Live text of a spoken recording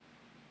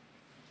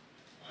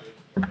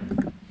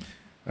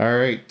All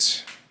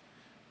right.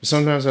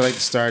 Sometimes I like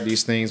to start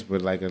these things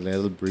with like a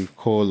little brief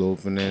cold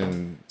opening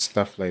and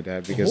stuff like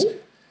that because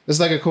it's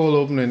like a cold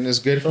opening. It's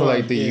good for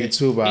like the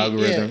YouTube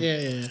algorithm.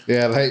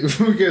 Yeah, like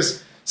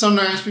because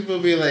sometimes people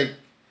be like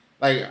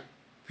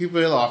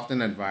people will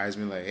often advise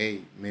me like,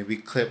 hey, maybe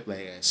clip like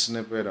a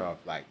snippet of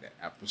like the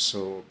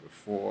episode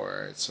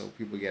before so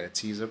people get a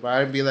teaser. But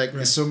I'd be like,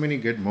 there's so many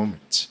good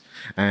moments.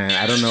 And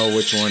I don't know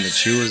which one to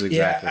choose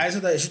exactly. Yeah, I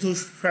said that she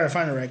was trying to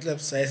find the right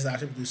clips. So I said I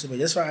should produce it, but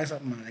just find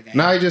something like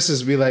now I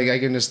just be like, I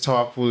can just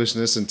talk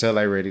foolishness until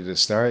I'm ready to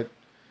start.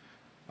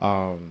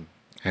 And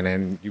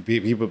then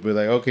people be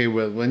like, okay,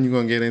 well, when you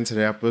going to get into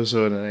the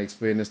episode? And I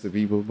explain this to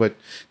people. But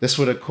that's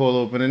what a cold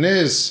opening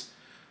is.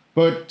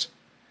 But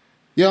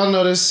y'all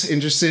know this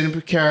interesting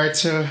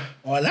character.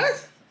 All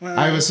that?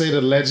 I would say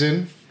the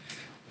legend.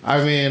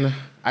 I mean,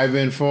 I've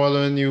been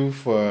following you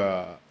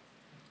for...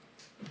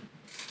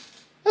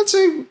 I'd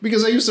say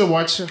because I used to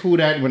watch Who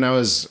Dat when I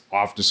was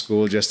off to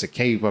school just to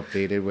keep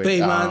updated with. Hey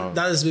man,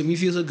 that has made me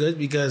feel so good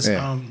because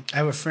I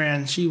have a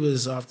friend. She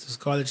was off to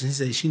college and she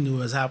said she knew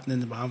what was happening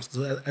in the Bahamas.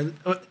 So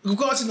of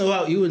course, you know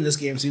how you in this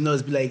game, so you know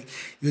it's like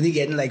you're only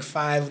getting like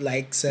 5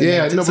 likes.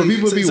 Yeah, no, but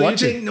people be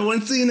watching. You think no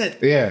one's seen it.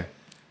 Yeah.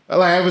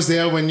 Like I was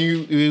there when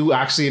you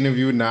actually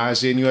interviewed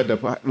Najee and you had the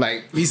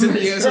like. We used to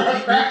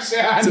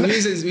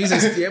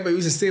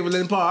stay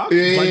within the park.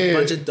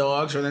 Bunch of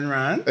dogs running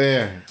around.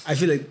 Yeah. I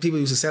feel like people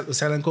used to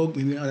selling coke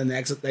maybe on the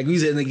next. Like we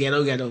was in the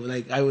ghetto.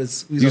 Like I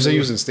was. You say you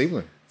was in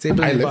Stabling.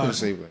 I lived in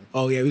Stabling.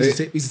 Oh yeah, we used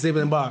to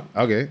Stabling Park.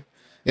 Okay.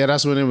 Yeah,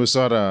 that's when it was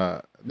sort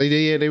of they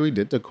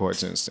redid the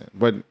courts instant.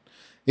 But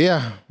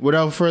yeah,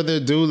 without further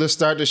ado, let's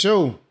start the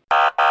show.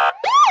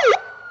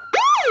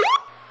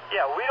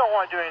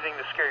 Do anything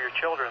to scare your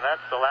children.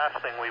 That's the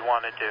last thing we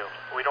want to do.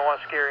 We don't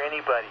want to scare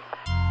anybody.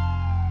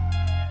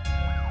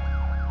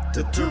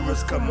 The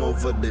tourists come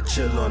over to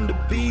chill on the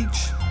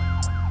beach,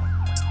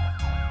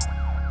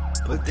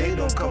 but they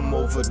don't come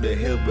over the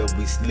hill where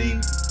we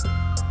sleep.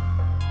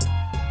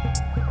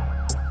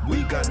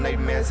 We got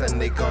nightmares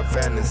and they got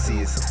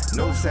fantasies.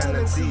 No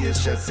sanity,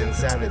 it's just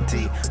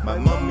insanity. My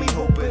mommy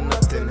hoping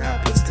nothing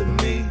happens to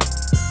me.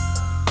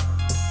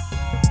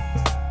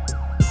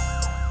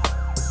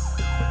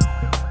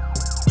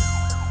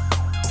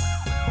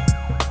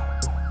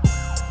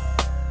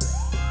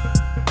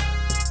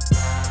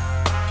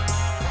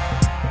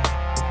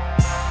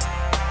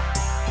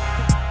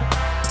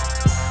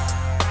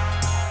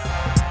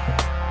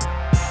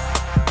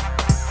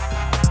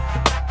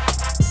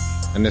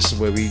 And this is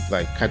where we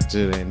like cut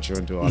to the intro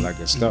and do all that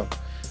good stuff.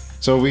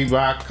 So we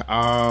back.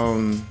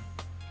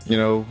 You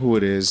know who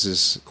it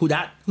is who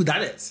that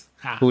is.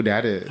 Ha. Who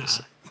that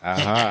is.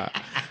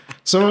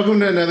 So welcome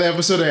to another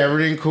episode of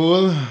Erryting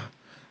Kool.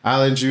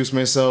 I'll introduce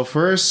myself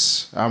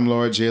first. I'm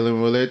Lord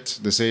Jalen Willett,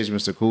 the sage,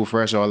 Mr. Kool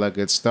Fresh, all that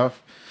good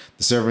stuff.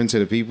 The servant to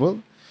the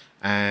people.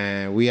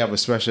 And we have a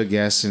special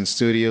guest in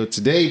studio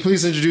today.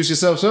 Please introduce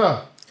yourself,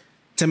 sir.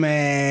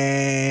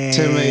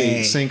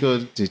 Timmayo. Cinco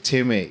de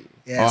Timmayo.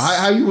 Yes. Oh,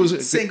 how you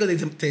was Cinco de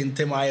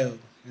Timmayo.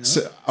 You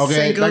know?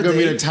 Okay, that could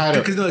be the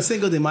title. No,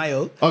 Cinco de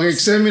Mayo. Okay,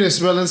 send me the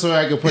spelling so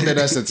I can put that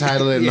as the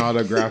title and all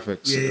the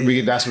graphics.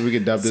 Yeah. That's what we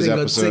could dub this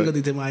episode. Cinco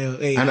de Timmayo.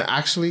 Hey, and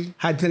actually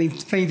had plenty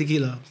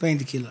tequila.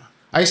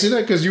 I see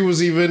that because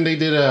they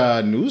did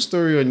a news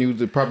story on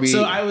you. Probably.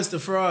 So I was the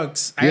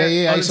frogs.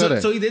 I saw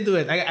that. So he did do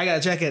it. I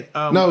gotta check it.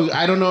 No,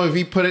 I don't know if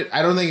he put it.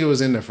 I don't think it was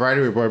in the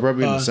Friday report.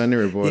 Probably in the Sunday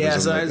report. Yeah,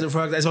 so I was the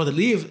frogs. I was about to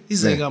leave.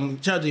 He's like,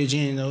 shout out to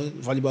Eugene,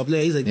 volleyball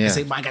player. He's like, I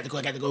said, I got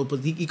to go.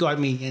 But he called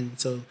me, and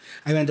so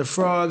I went to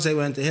frogs. I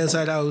went to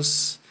Hillside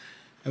House.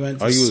 I went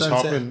to you was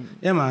Sunset. hopping?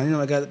 Yeah, man. You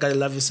know, I gotta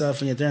love yourself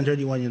when you turn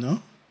 31. You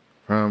know.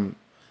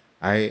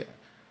 I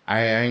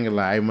ain't gonna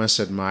lie. I must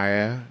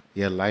admire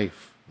your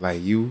life.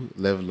 Like you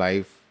live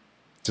life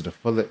to the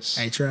fullest.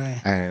 I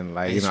try. And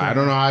I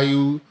don't know how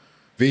you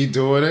be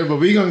doing it, but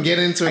we gonna get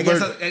into it. I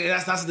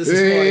guess that's what this is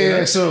for.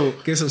 Yeah. So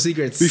get some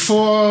secrets.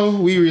 Before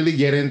we really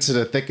get into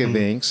the thick of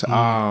things,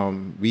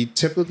 we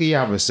typically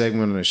have a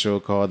segment on the show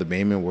called the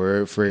Bahamian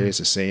word,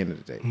 phrase, or saying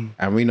of the day.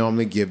 And we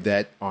normally give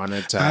that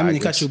honor to I'm gonna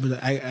cut you,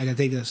 but I gotta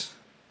take this.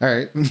 All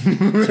right.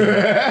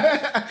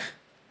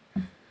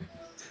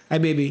 Hi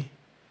baby.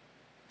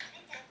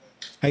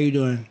 How you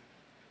doing?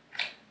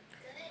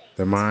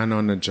 The man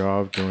on the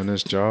job doing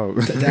his job.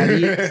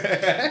 Daddy,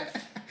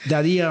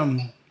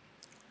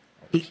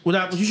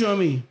 what you showing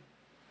me?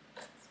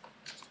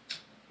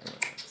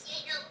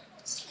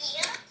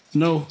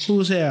 No,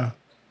 who's here?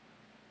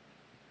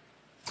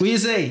 What you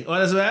say? All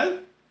as well?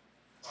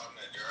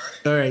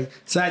 All right.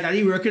 So,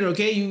 Daddy, working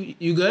okay?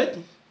 You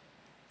good?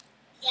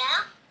 Yeah.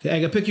 Okay, I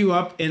can pick you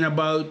up in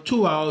about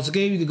 2 hours.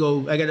 Okay, we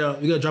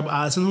gotta drop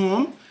Allison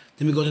home.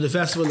 Then we go to the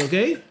festival.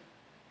 Okay. Okay.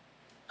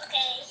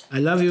 I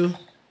love you. Love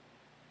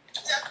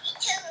you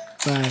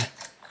too. Bye.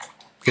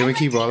 Can we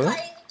keep all of that?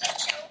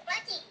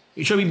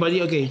 You show me,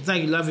 buddy. Okay,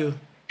 thank you. Love you.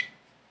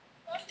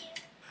 Love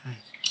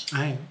you.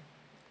 Bye.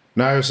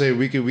 No, I would say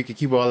we could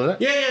keep all of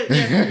that. Yeah.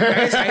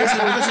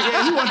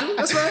 Yeah, you want to?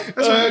 That's fine.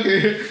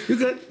 Okay. You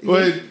good?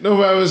 But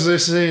no, I was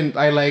just saying,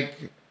 I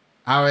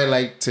how I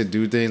like to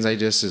do things. I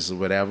just is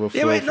whatever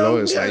flow.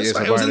 It's like it's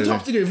it wasn't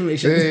top secret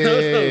information.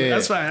 Yeah.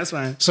 That's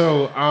fine.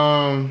 So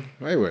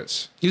wait,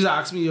 what's you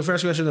asked me your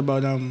first question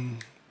about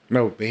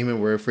no Bahamian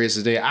word phrase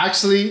today.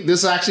 Actually,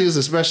 this is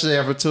a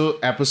special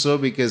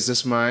episode because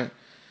this mine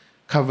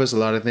covers a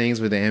lot of things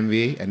with the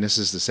NBA, and this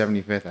is the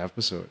 75th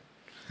episode.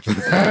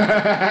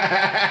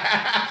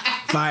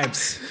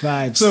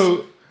 Vibes.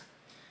 So,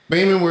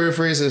 Bahamian word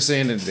phrase is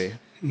saying today.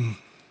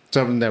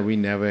 Something that we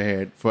never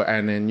heard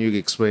and then you can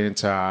explain it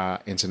to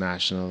our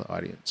international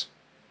audience.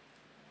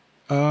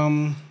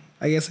 I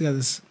guess I got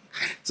this.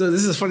 So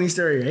this is a funny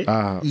story,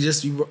 right?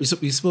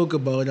 We spoke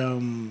about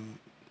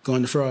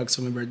going to frogs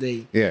for my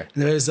birthday. Yeah.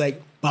 And it was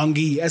like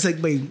bungie. I was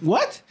like, wait,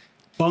 what?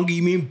 Bungie?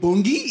 You mean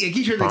bungie? Like,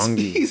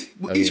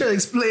 he tried to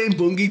explain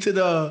bungie to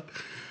the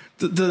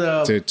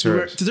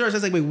tourists. I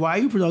was like, wait, why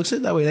are you pronouncing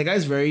it that way? Like I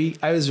was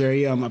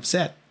very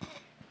upset.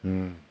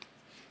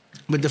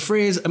 But the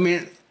phrase, I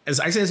mean, as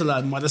I say, it's a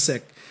lot mother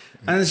sick,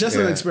 and it's just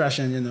an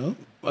expression, you know.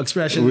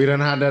 Expression. We don't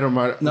have that on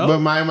my. No? But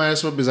my might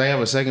as well because I have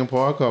a second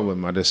pod called with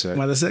mother sick.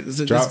 Mother sick.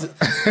 So Drop. this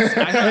one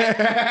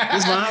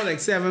have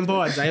like 7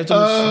 pods. I have too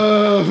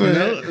much. You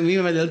know, me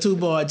and my little 2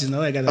 boards. You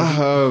know, I got.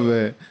 Oh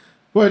man.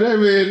 But I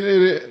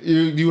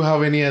mean, you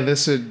have any other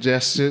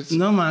suggestions?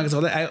 No man,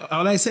 because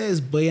all I say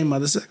is boy and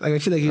mother sick. Like I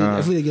feel like you're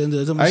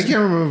into it. I can't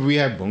remember if we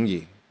had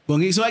bungie.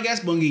 Bungie. So I guess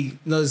bungie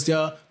is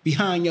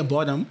behind your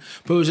bottom.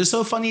 But it was just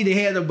so funny they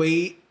had a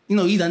way. You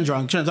know, he done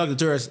drunk trying to talk to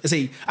tourists. I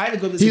say, I had to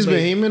go to He's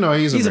Bahamian or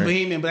he's a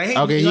Bahamian, but I hate.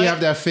 Okay, you have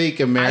that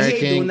fake American. I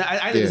hate doing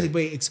that. I say,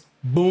 wait, it's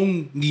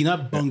bungie,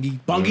 not bungie.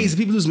 Bungie is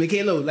the people who's make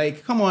Halo.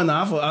 Like, come on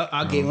now, for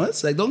our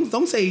gamers. Like,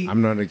 don't say.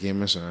 I'm not a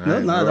gamer, so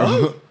no, not at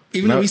all.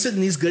 Even though we sit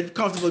in these good,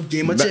 comfortable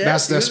gamer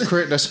chairs.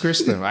 That's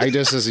Kristen. I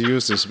just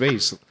use the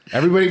space.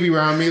 Everybody be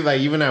around me, like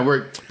even at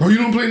work. Bro, you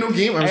don't play no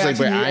game. I was like,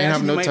 but I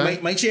have no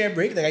time. My chair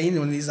break. Like I need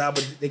one of these now,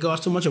 but they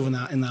cost too much of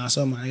in our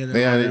summer.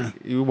 Yeah,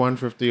 you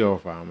 150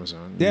 off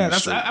Amazon. Yeah,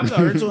 that's I'm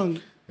sorry to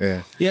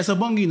Yeah. Yeah, so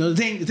bungie, you know,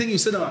 the thing you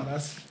sit on.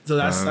 That's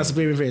a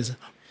favorite phrase.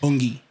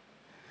 Bungie.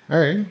 All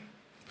right.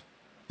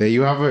 There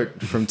you have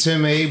it from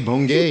Timmay,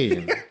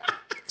 Bungay.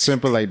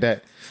 Simple like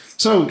that.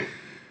 So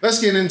let's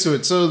get into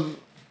it. So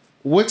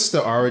what's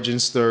the origin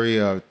story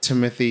of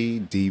Timothy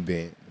D.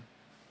 Bain?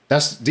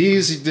 That's D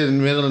is the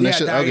middle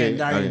initial.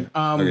 Darian.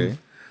 Okay.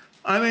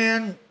 I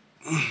mean,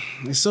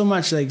 it's so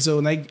much like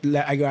when I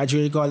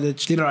graduated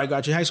college. I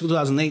graduated high school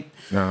 2008.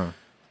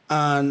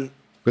 And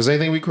because I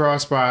think we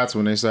crossed paths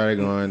when they started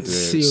going to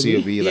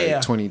COB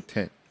like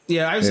 2010.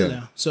 Yeah, I was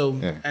there. So,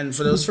 and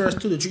for those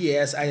first 2 to 3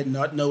 years, I did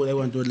not know what I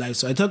wanted to do with life.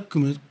 So I took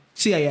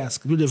CIS,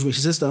 Computer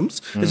Information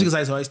Systems, just because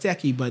I saw it's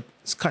techie, but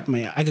it's cut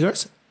my I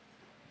curse.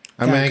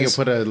 I mean, I could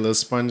put a little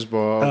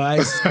SpongeBob.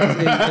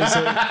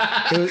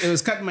 It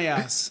was cutting my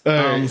ass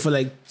for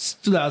like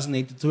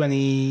 2008 to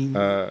 20,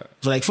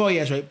 for like 4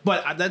 years, right?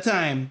 But at that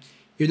time,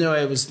 you know,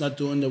 I was not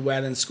doing the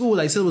well in school.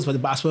 I still was for the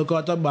basketball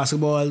court,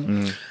 basketball.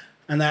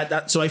 And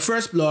so my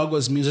first blog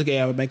was Music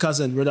Air with my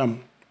cousin,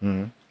 Rhythm.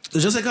 So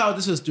just like how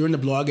this was during the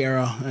blog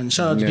era, and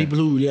shout out to people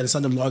who really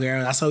understand the blog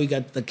era. That's how we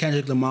got the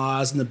Kendrick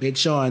Lamars and the Big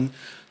Sean.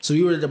 So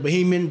we were the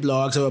Bahamian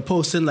blogs. I were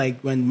posting like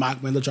when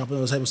Mark Mendel dropped all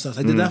those type of stuff.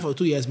 I did that for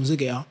 2 years,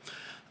 Music Air.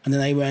 And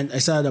then I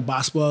started a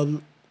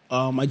basketball,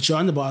 I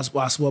joined the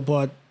basketball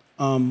pod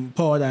and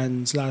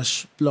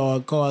 /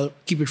 blog called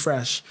Keep It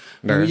Fresh.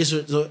 And,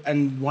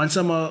 and one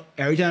summer,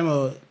 every time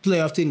a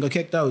playoff team got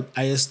kicked out,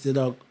 I just did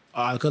a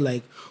article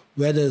like,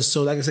 where does,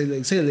 so like I say,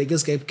 like, say the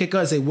Lakers get kicked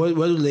out, I say, where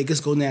do the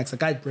Lakers go next?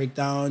 Like I'd break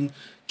down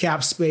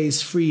cap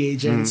space, free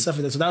agent, stuff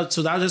like that.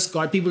 So that just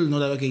got people to know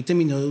that, okay,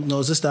 Timmy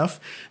knows this stuff.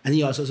 And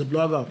he also is a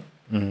blogger.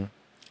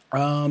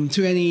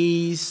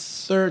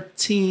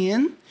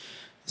 2013,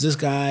 this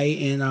guy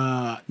in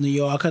New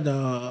York had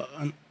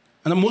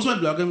and most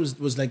of my blogging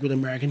was like with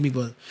American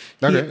people.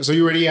 Okay, so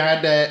you already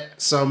had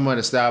that somewhat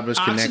established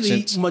connections.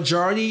 Actually,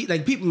 majority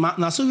like people.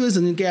 Not so it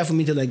didn't care for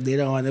me to like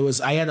later on.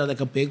 I had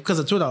like a big because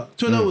of Twitter.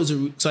 Twitter was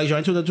so I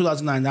joined Twitter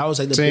 2009. That was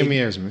like the same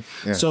year as me.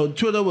 Yeah. So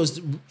Twitter was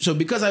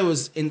because I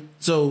was in.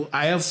 So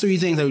I have 3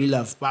 things I really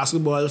love: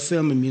 basketball,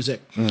 film, and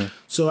music.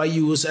 So I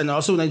use and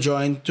also when I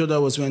joined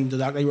Twitter was when the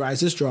Dark Knight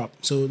Rises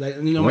dropped. So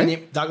like my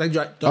name Dark Knight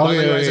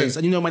Rises,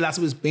 and my last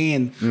name was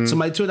Bane. So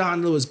my Twitter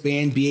handle was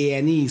Bane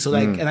BANE. So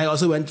like and I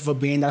also went for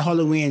Bane that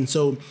Halloween.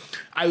 So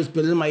I was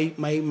building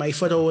my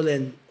foothold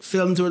in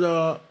film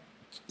Twitter,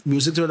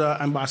 music Twitter,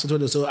 and basketball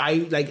Twitter. So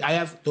I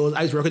have those.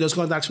 I was working those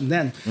contacts from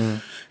then.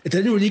 It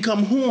didn't really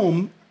come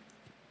home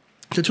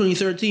to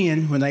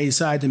 2013 when I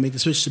decided to make the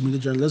switch to media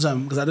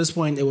journalism because at this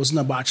point it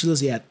wasn't a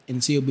bachelor's yet in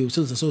COB, it was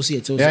still an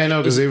associate. So I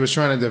know because they was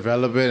trying to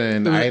develop it,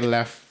 and I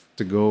left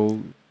to go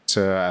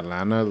to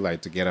Atlanta like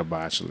to get a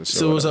bachelor's.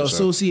 So it was an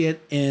associate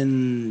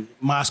in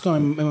mass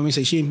comm. My mom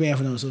say she ain't paying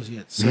for no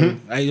associate. So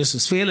I just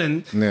was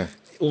failing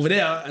over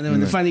there, and then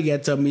when I finally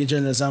get to media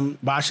journalism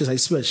bachelor's, I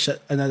switched.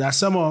 And then that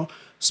summer,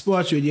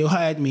 Sports Radio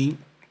hired me.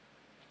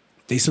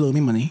 They still owe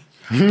me money.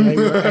 I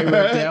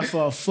worked there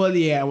for a full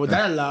year. And what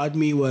that allowed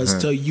me was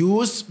to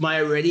use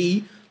my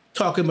already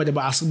talking about the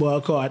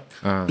basketball court,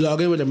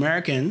 blogging with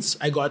Americans.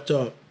 I got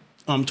to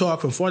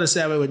talk from 4 to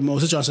 7 with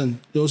Moses Johnson.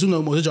 Those who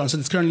know Moses Johnson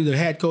is currently the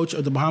head coach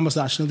of the Bahamas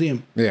national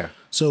team. Yeah.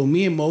 So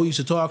me and Mo used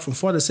to talk from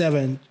 4 to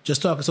 7,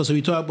 just talk. So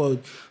we talk about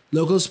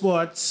local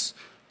sports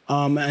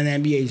and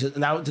NBA.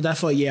 And I did that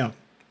for a year.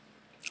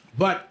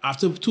 But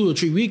after 2 or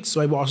 3 weeks,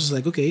 my boss was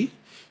like, okay,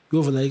 go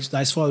over the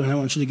next fall, and I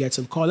want you to get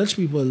some college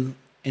people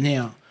in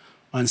here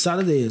on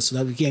Saturdays so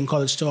that we can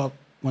college talk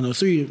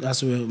 103.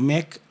 That's where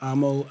Mick,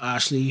 Amo,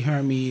 Ashley,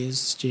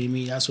 Hermes,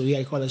 Jamie, that's where we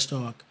had college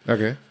talk.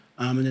 Okay.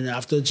 And then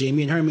after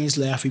Jamie and Hermes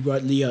left, we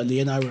brought Leah.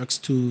 Leah and I works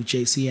to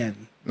JCN.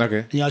 Okay.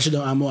 And y'all should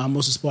know I'm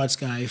most a sports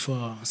guy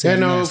for Yeah,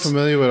 no,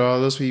 familiar with all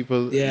those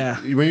people. Yeah.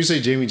 When you say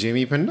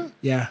Jamie Pender?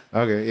 Yeah.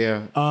 Okay,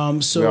 yeah.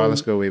 So we all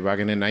let's go way back.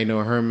 And then I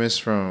know Hermes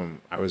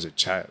from I was a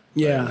child.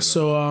 Yeah.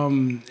 So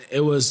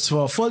it was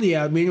for a full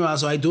year. Meanwhile,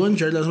 so I doing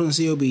journalism on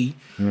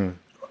COB.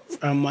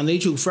 Monday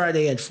through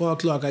Friday at 4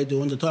 o'clock, I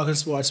doing the talking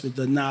sports with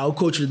the now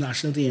coach of the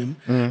national team.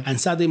 And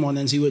Saturday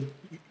mornings, he would,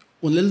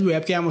 when little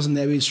webcam was in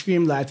there, we'd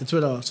stream live to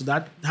Twitter. So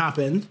that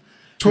happened.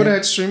 Twitter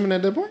had streaming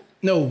at that point?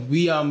 No,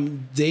 we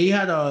they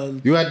had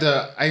a. You had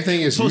the, I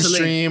think it's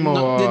Ustream or.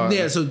 No,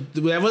 yeah, so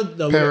whatever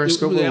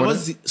Periscope whatever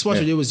sports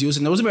radio was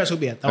using, there wasn't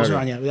Periscope yet. That was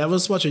around yet. Whatever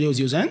sports radio was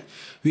using,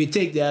 we'd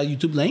take their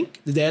YouTube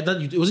link,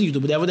 it wasn't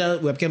YouTube, whatever their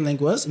webcam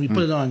link was, and we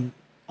put it on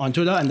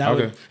Twitter, and that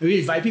would, and we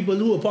invite people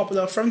who were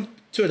popular from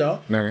Twitter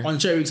on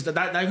Cherry. So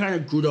that kind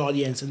of grew the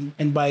audience,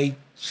 and by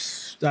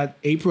that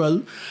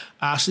April,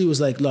 Ashley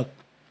was like, "Look,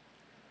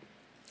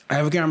 I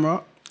have a camera,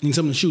 I need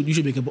something to shoot. You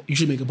should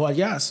make a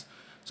podcast."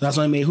 So that's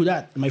when I made Who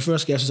Dat. My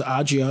first guest was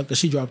Adria, because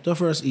she dropped her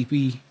first EP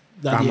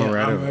that year.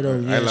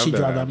 Amaretto. Yeah, she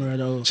dropped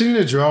Amaretto. She need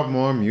to drop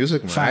more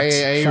music, man. Facts.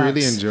 I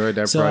really enjoyed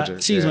that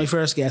project. She was my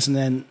first guest, and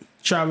then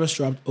Travis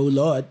dropped Oh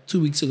Lord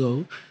 2 weeks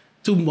ago.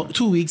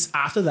 2 weeks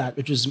after that,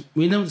 which was,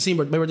 we know the same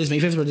birthday. My birthday's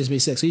May 5th, birthday's May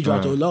 6th. So he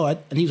dropped Oh Lord,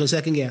 and he was my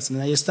second guest. And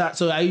then I just started,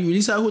 so I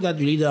really saw Who Dat,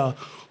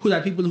 Who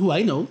Dat people who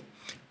I know.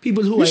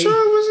 People who sure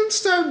it wasn't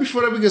started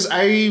before that? Because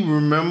I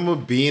remember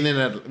being in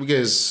it,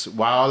 because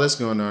while all this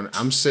going on,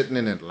 I'm sitting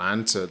in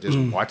Atlanta just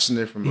watching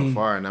it from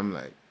afar, and I'm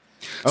like,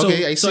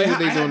 okay, I see what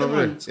they're doing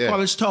over there. Yeah.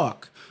 College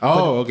talk.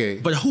 Okay.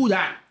 But Who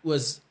Dat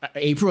was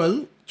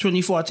April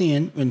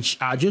 2014 when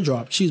Adria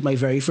dropped. She was my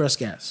very first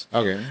guest.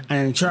 Okay.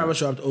 And Travis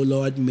dropped Oh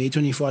Lord May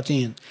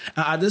 2014.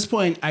 At this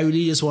point, I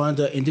really just wanted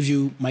to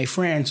interview my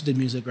friends who did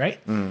music, right?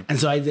 And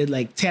so I did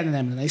like 10 of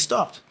them, and I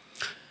stopped.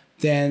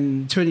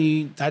 Then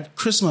that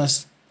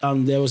Christmas,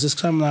 there was this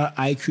seminar,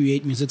 I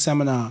Create Music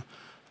seminar,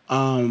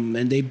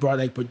 and they brought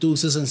like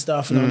producers and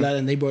stuff and all that,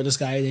 and they brought this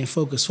guy named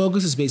Focus.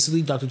 Focus is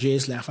basically Dr.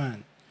 J's left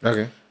hand.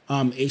 Okay.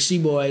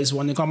 HD Boys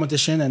won the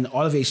competition, and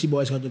all of HD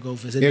Boys got to go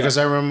visit. Yeah, because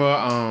I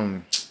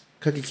remember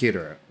Cookie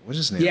Caterer. What's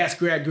his name? Yes,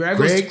 Greg.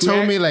 Greg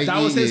told me like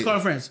that was his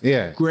conference.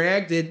 Yeah.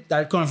 Greg did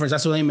that conference.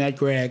 That's when I met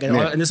Greg,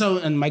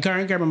 and my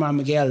current cameraman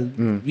Miguel.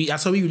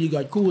 That's how we really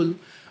got cool.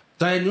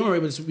 So I knew,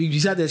 right, but we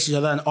sat there with each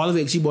other, and all of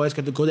the HD Boys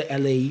got to go to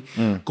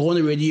LA, go on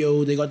the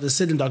radio. They got to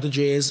sit in Dr.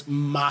 J's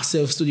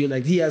massive studio.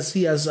 Like he has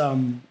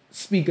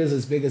speakers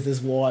as big as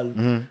this wall.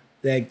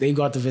 Like they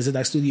got to visit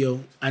that studio,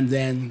 and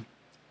then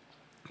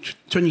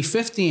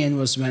 2015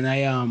 was when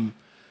I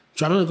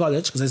dropped out of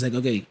college because I was like,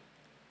 okay,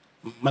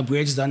 my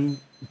grades done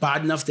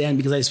bad enough then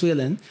because I was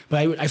failing,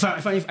 but I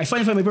finally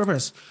found my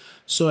purpose.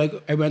 So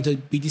I went to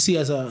BTC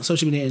as a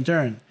social media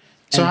intern.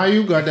 So how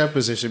you got that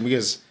position?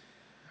 Because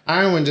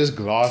I don't want to just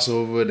gloss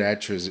over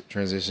that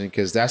transition,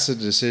 because that's a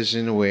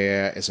decision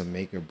where it's a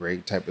make or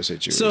break type of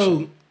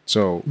situation.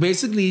 So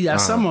basically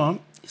that summer,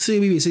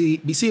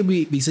 CB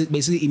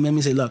basically emailed me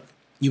and said, look,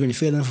 you've been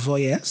failing for 4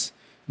 years,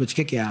 but you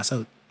kick your ass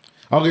out.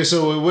 Okay,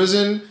 so it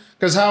wasn't,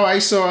 because how I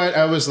saw it,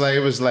 it was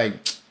like,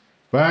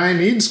 but I ain't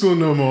need school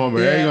no more,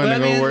 but I ain't gonna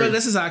go work. But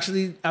this is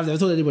actually, I've never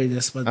told anybody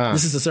this, but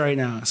this is the story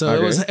now. So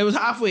okay. it was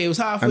halfway.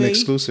 An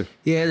exclusive.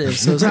 Yeah, it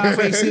is. So it's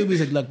halfway. CB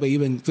said, look, but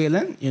you've been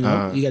failing, you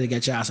got to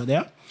get your ass out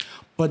there.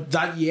 But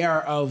that year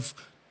of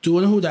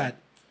doing Who Dat,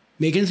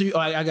 making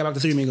I got back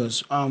to Three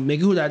Amigos,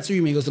 making Who Dat, Three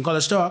Amigos, and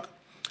College Talk,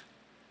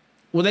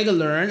 what I could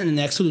learn in the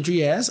next 2 to 3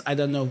 years, I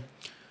don't know.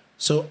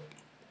 So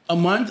a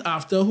month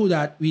after Who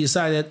Dat, we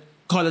decided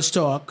College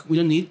Talk, we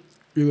don't need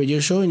the radio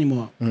show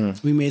anymore.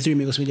 We made Three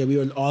Amigos Media. We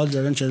were all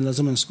learning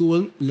journalism in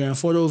school, learning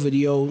photo,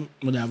 video,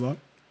 whatever.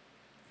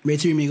 Made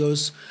Three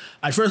Amigos.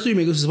 At first, Three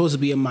Amigos was supposed to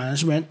be a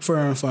management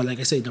firm for, like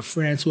I said, the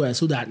friends who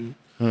that.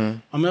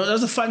 It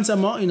was a fun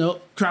summer,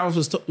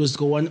 Travis was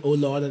going, oh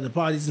Lord, at the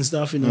parties and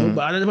stuff,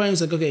 But at the point, it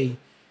was like, okay,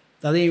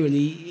 that ain't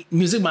really,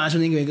 music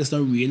management ain't making us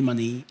no real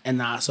money.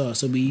 And so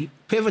we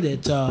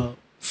pivoted to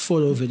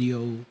photo,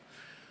 video.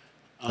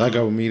 Like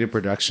a media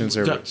production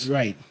service.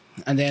 Right.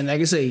 And then, like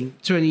I say,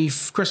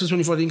 Christmas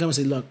 2014 comes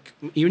and say, look,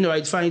 even though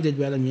I finally did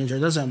well in music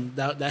journalism,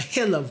 the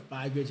hill of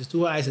bad grades is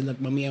too high. I said,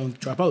 look, mommy, I want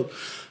to drop out.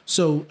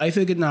 So I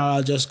figured now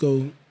I'll just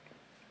go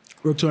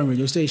work to a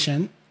radio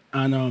station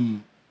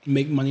and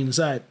make money on the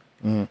side.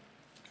 I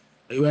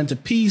went to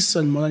Peace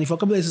and money for a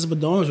couple places, but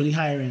no one was really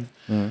hiring.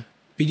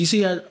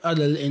 PGC had a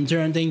little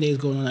intern thing that was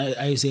going on.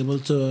 I was able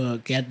to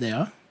get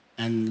there.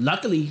 And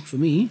luckily for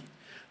me,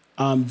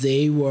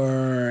 they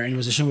were in a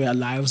position where a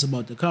live was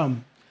about to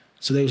come.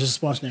 So they was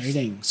just sponsoring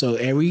everything. So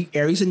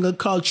every single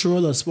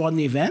cultural or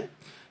sporting event,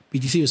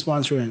 BTC was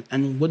sponsoring.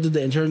 And what did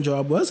the intern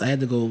job was? I had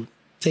to go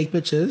take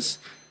pictures,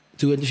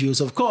 do interviews.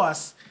 So of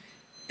course,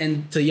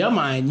 and to your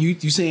mind, you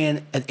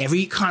saying at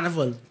every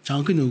carnival,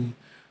 John Canoe,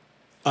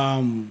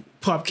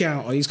 Pop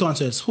Count, or these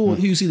concerts, who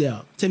you see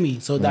there? Timmy.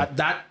 So that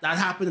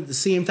happened at the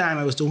same time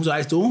I was doing. So I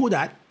was doing who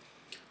that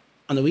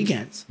on the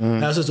weekends. I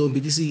was just doing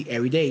BTC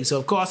every day. So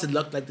of course it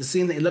looked like the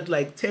same thing. It looked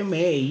like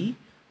TIMMAY.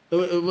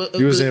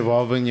 You was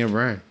evolving your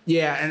brand.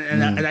 Yeah,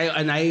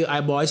 and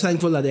I'm always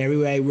thankful that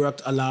everywhere I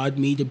worked allowed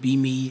me to be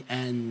me.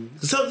 And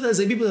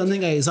sometimes people don't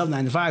think I have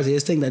 9 to 5. They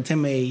just think that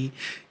TIMMAY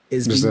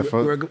is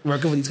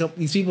working for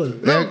these people.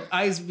 No,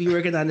 I used to be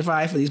working 9 to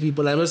 5 for these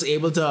people. I was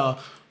able to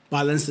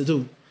balance the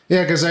two.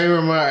 Yeah, because I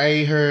remember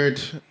I heard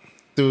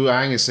through,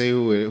 I ain't gonna say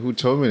who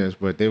told me this,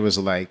 but they was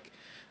like,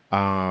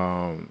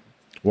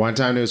 one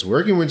time they was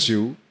working with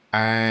you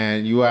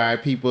and you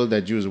had people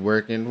that you was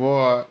working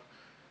for.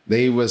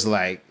 They was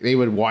like, they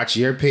would watch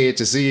your page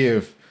to see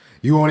if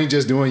you only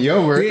just doing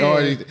your work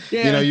or,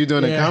 you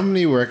doing the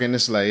company work, and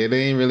it's like, it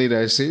ain't really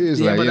that serious.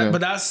 Yeah,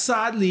 but that's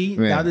sadly,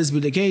 that is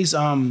the case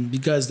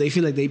because they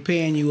feel like they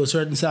paying you a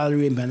certain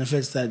salary and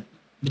benefits but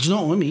you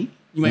don't own me.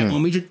 You might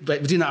own me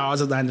between the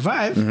hours of 9 to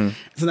 5,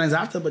 sometimes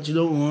after, but you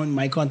don't own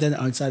my content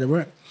outside of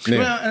work. Yeah.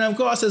 Well, and of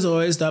course, there's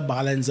always that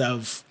balance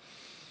of,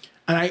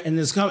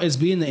 it's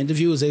being the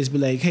interviews, they be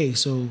like, hey,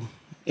 so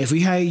if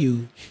we hire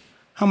you,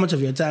 how much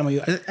of your time are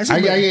you? I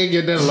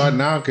get that a lot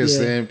now because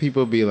then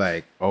people be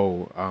like,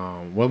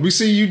 well, we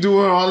see you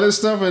doing all this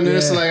stuff, and then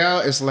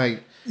it's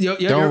like,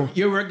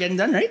 your work getting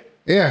done, right?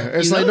 Yeah,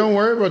 it's like, don't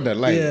worry about that.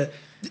 Like,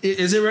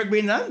 is it work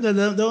being done?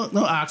 Don't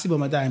ask me about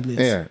my time, please.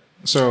 Yeah,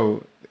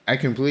 so I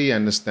completely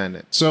understand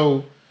it.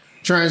 So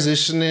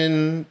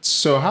transitioning,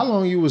 so how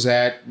long you was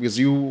at? Because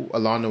you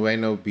along the way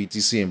know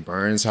BTC and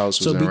Burns House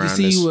was around BTC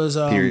this was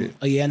period.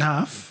 a year and a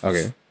half.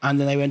 Okay. And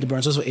then I went to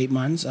Burns House for 8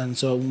 months. And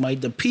so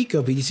the peak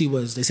of BTC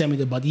was they sent me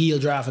the Buddy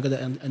Hield draft. I got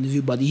to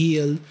interview Buddy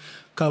Hield,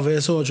 cover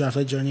his whole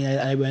draft journey.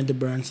 I went to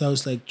Burns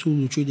House like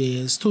 2 to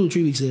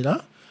 3 weeks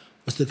later.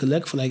 Was to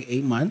Collect for like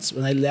 8 months.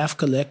 When I left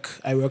Collect,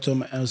 I worked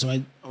on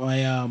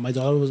my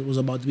daughter was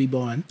about to be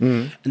born.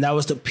 And that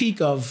was the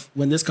peak of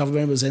when this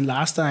government was in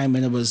last time,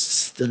 and it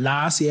was the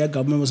last year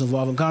government was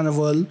involved in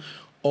Carnival.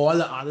 All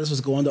the artists was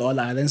going to all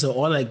the islands. So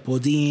all like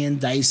Bodine,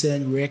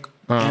 Dyson, Rick,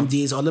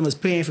 MDs, all of them was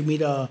paying for me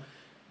to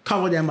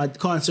cover them at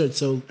concerts.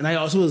 So, and I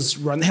also was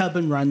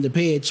helping run the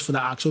page for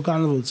the actual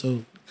Carnival.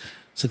 So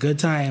it's a good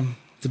time.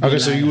 Okay,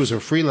 so you was a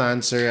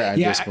freelancer at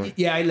this point.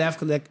 Yeah, I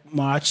left like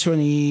March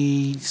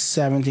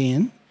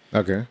 2017.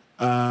 Okay.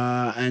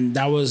 And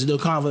that was the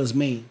Carnival is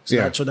May.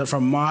 So that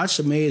from March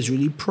to May is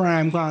really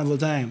prime Carnival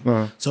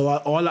time. So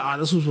all the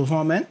artists who's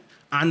performing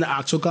and the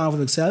actual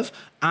Carnival itself,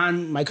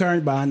 and my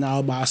current band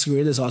now,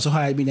 Masqueraders, also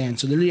hired me then.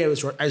 So literally I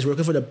was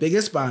working for the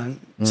biggest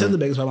band, still the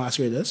biggest band,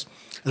 Masqueraders.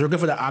 I was working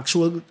for the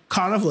actual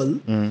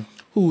Carnival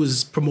who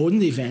was promoting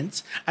the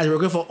event. I was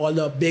working for all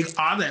the big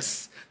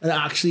artists that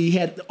actually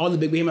had all the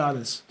big Bahamian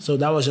artists. So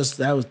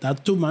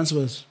that 2 months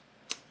was.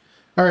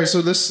 All right, so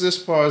let's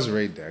pause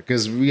right there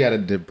because we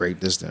got to break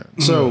this down.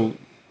 So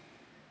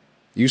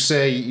you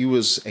say you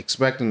was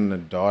expecting a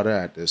daughter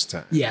at this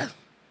time. Yeah.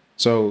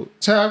 So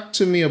talk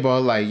to me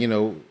about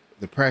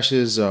the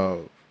pressures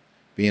of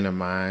being a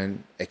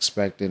mind,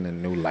 expecting a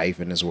new life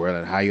in this world,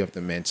 and how you have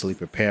to mentally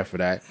prepare for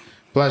that.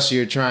 Plus,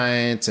 you're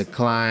trying to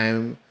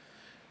climb,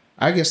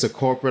 I guess, the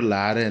corporate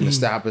ladder and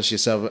establish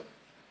yourself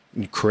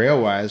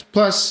career-wise.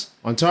 Plus,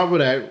 on top of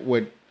that,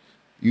 what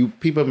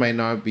people might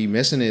not be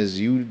missing is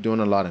you doing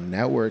a lot of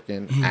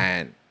networking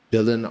and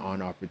building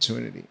on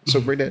opportunity.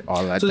 So break that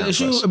all that down. So the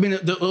issue, I mean,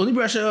 the only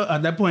pressure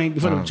at that point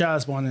before the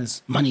child spawn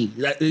is money.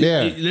 It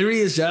literally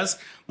is just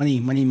money.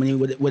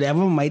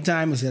 Whatever my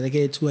time is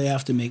dedicated to, I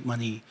have to make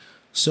money.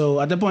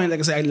 So at that point, like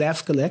I said, I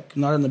left Collect,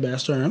 not on the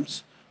best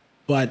terms,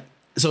 but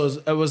so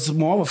it was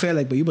more of a fair,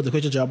 like, but you put to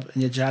quit your job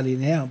and your child in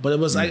here. But it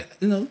was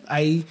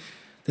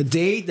the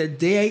day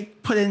I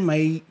put in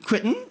my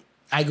quitting,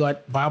 I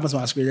got Bahamas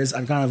Masqueraders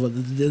and Carnival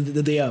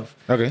the day of.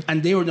 Okay.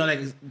 And they were not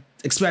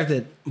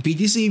expected.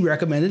 BTC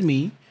recommended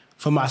me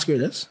for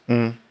Masqueraders.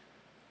 And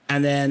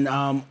then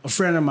a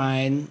friend of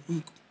mine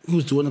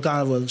who's doing the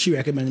Carnival, she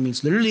recommended me.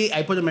 So literally,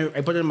 I put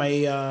in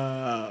my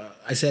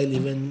I said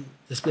leaving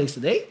this place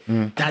today.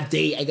 That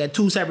day, I got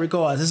 2 separate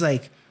calls. It's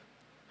like,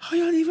 how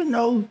you even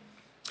know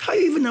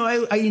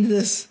I needed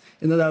this?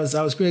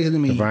 That was crazy to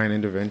me. Divine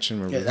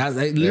intervention. Yeah, that's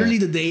like literally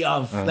the day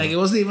of. Like it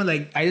wasn't even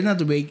like I didn't have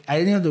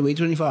to wait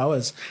 24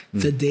 hours.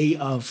 The day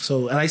of.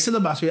 So and I still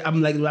have Masquerade.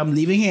 I'm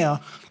leaving here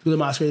to go to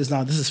Masquerades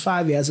now. This is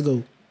 5 years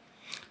ago.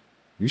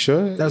 You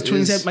sure? That was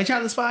 27. My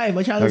child is 5.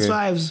 My child is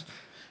 5.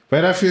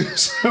 But I feel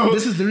so.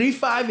 This is literally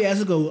 5 years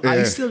ago.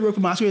 I still work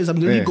with Masquerades. I'm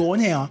literally going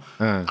here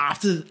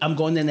after I'm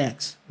going there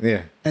next.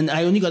 Yeah. And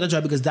I only got the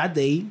job because that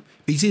day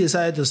BTC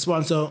decided to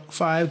sponsor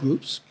 5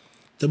 groups.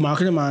 The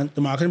marketing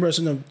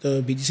person of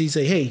the BTC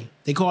say, hey,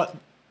 they call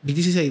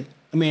BTC say,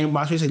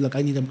 Masquerade say, look,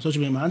 I need a social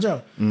media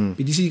manager.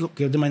 BTC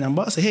gave them my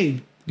number. Say,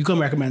 hey, you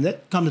come recommend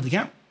it. Come to the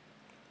camp.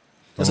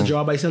 That's a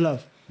job I still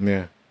love.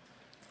 Yeah.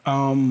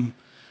 And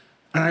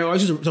I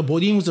always used to, so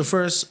Bodine was the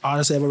first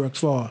artist I ever worked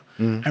for.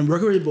 And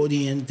working with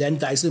Bodine, then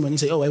Dyson when he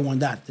say, oh, I want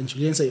that. Then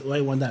Julian say, oh,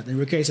 I want that. Then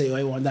Ricky say, oh,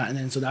 I want that. And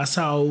then so that's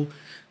how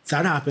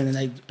that happened.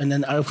 And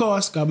then of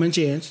course government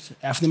changed.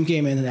 After them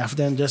came in, and after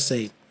them just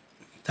say,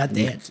 that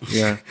dead.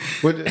 Yeah.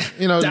 But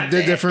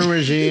the different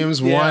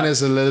regimes. One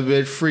is a little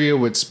bit freer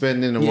with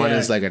spending, and one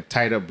is like a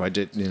tighter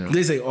budget.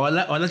 They say all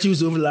that you was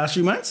doing for the last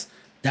 3 months,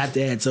 that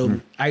dead.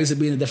 So I used to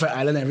be in a different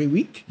island every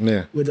week.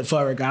 Yeah. With the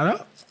for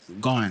regatta,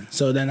 gone.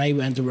 So then I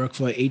went to work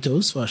for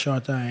Atos for a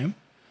short time.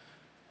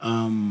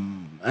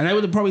 And I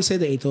would probably say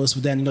the Atos,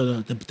 but then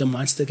the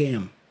monster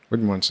came. What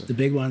monster? The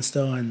big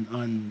monster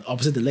on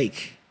opposite the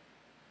lake.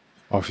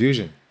 Oh,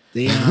 Fusion. So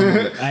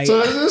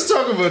let's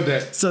talk about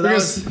that. So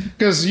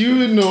because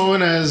you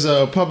known as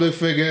a public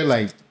figure,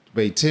 like,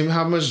 wait, Tim,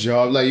 how much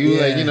job? Like you,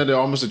 they're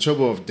almost the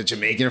trouble of the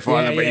Jamaican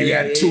father, but you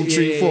got 2,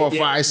 3, 4,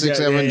 5, 6,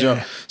 7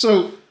 jobs.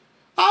 So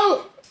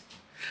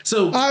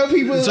how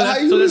people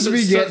used to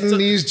be getting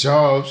these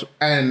jobs,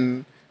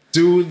 and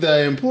do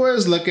the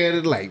employers look at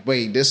it like,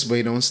 wait, this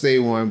way don't stay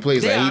one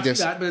place? They like ask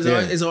that, but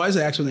it's always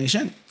an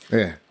explanation.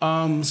 Yeah.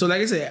 So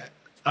like I said,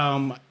 I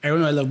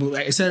don't know. I love movies.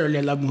 I said earlier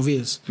I love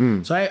movies.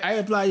 So I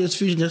applied to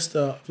Fusion just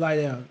to apply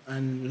there,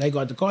 and I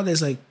got the call.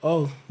 It's like,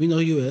 oh, we know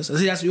who you is. I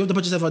said, yes, you have to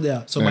put yourself out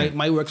there. So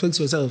my work speaks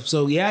for itself.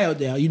 So I out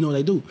there, you know what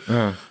I do.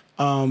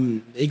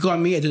 They called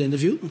me. I did an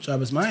interview.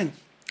 Job was mine.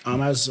 I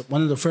was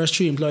one of the first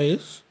 3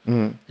 employees.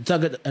 I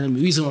took it, and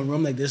we was in a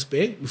room like this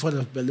big before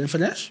the building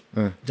finished.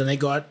 Then I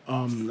got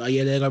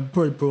they got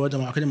pro the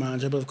marketing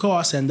manager, but of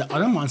course, and the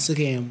other monster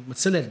came with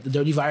Sillet, the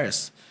dirty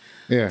virus.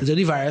 Yeah. The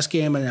dirty virus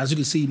came, and as you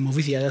can see,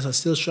 movie theaters are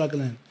still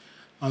struggling.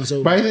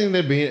 But I think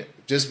that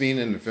being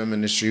in the film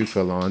industry for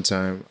a long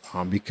time,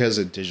 because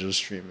of digital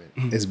streaming,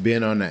 it's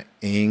been on an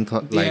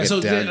incline, line.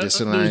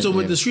 So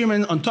with the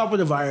streaming on top of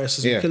the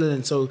virus, it's killing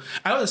it. So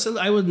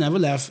I would never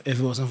left if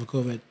it wasn't for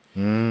COVID.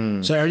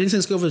 So everything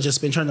since COVID has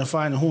just been trying to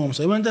find a home.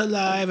 So I went to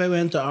Live, I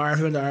went to RF,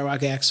 I went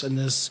to RX, and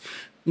this,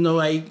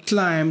 I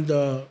climbed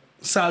the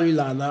salary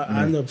ladder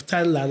and the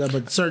title ladder,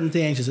 but certain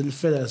things just didn't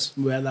fit as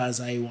well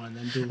as I wanted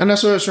them to. And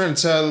that's what I was trying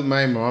to tell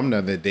my mom the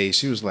other day.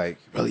 She was like,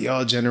 well,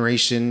 y'all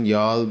generation,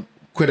 y'all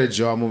quit a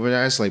job over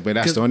there. It's like, but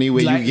that's the only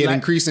way you get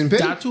increase in pay.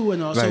 That too,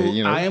 and also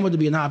I am going to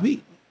be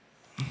unhappy.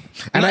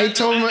 And I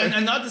told her...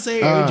 And not to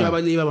say every job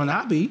I leave I'm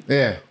unhappy.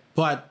 Yeah.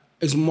 But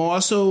it's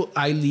more so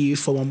I leave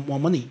for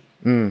more money.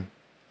 Like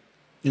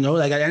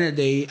at the end of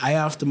the day, I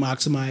have to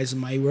maximize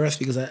my worth,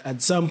 because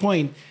at some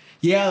point,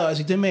 I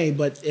was TIMMAY,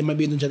 but it might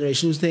be the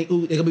generation who's think,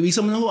 there could be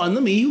someone who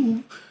under me,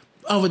 who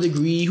of a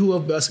degree, who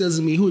have better skills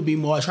than me, who would be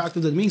more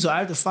attractive than me. So I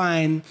have to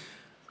find,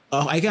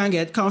 I can't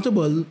get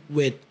comfortable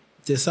with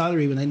the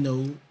salary when I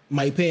know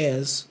my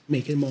peers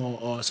making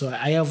more. So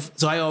I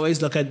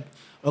always look at,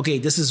 okay,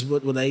 this is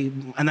what I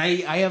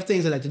have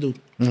things I like to do.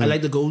 I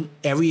like to go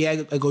every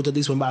year. I go to at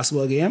least one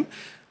basketball game.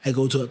 I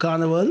go to a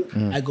carnival.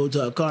 I go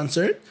to a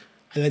concert.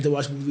 I like to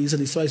watch movies at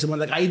least twice a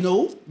month. Like, I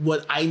know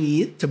what I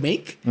need to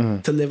make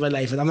to live a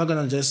life, and I'm not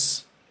gonna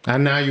just.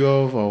 And now you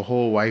have a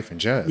whole wife and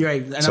child. You're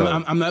right, and so.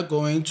 I'm not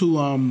going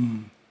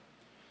to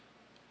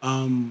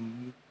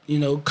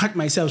cut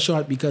myself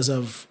short because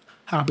of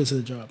happiness of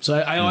the job. So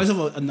I always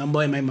have a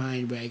number in my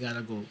mind where I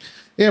gotta go.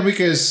 Yeah,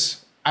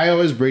 because I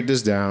always break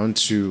this down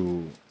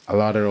to a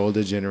lot of the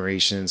older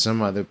generation,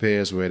 some other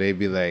peers, where they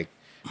be like,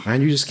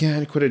 "Man, you just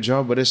can't quit a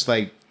job," but it's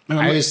like. We've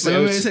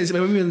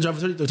been in the job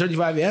for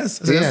 35 years.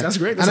 So that's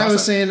great. That's and awesome. I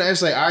was saying,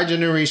 it's like our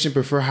generation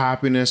prefer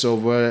happiness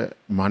over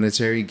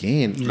monetary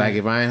gain. Yeah. Like,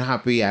 if I ain't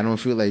happy, I don't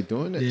feel like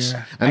doing this.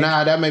 Yeah. And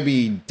now that might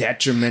be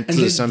detrimental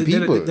to some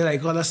people. Did I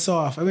call it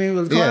soft? I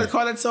mean,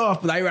 call it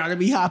soft, but I'd rather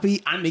be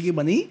happy and making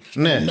money.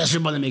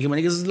 Miserable and making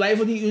money. Because life,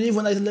 you live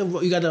one life to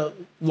live. You gotta,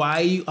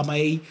 why am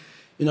I,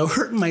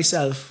 hurting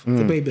myself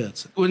to pay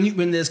bills?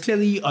 When there's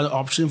clearly an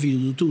option for you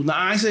to do too. Now,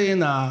 I'm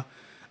saying,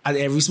 at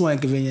every small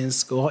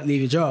inconvenience, go leave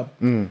your job.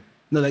 No,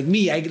 like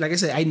me, like I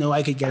said, I know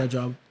I could get a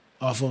job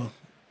offer.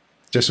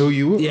 Just who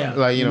you were? Yeah.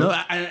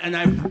 And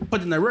I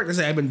put in the work. I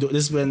say I've been doing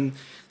this. Been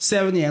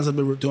 7 years. I've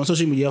been doing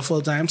social media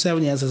full time.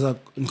 7 years as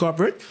in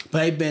corporate,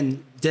 but I've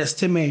been just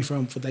TIMMAY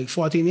for like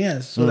 14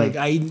 years. So like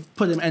I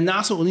put him, and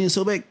now so only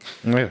so big.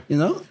 Yeah.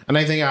 And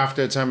I think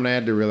after a time, when I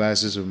had to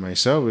realize this with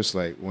myself, it's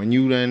like when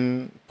you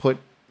then put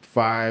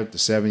 5 to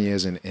 7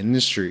 years in the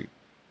industry.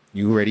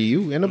 You ready?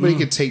 And nobody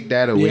can take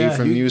that away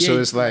from you. So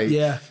it's like,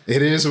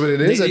 it is what it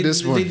is at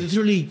this point.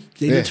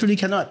 They literally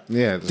cannot.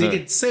 Yeah, they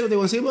could say what they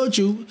want to say about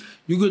you.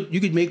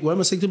 You could make one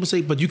mistake to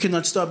mistake, but you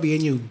cannot stop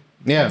being you.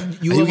 Yeah,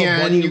 you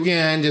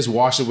can't just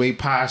wash away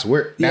past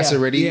work. That's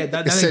already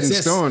it's set in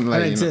stone.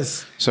 Like, that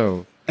exists.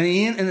 So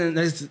and then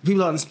there's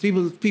people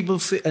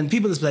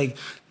that's like,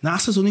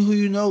 NASA's only who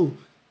you know.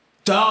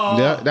 Duh.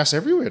 Yeah, that's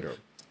everywhere though.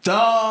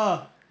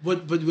 Duh.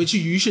 But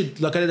you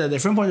should look at it at a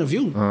different point of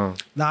view.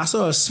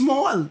 NASA is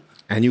small.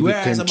 And you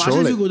can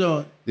control it. You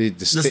go to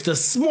the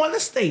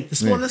smallest state. The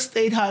smallest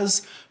state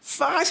has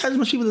 5 times as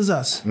much people as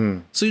us.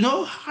 So you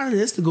know how hard it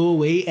is to go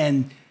away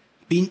and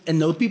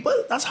know people?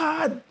 That's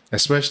hard.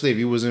 Especially if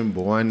you wasn't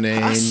born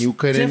there and you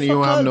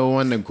have no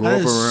one to grow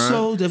up around.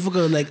 So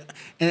difficult. Like,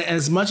 and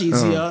it's much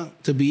easier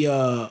to be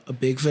a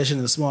big fish in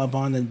a small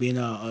pond than being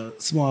a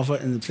small fish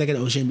in the fleck of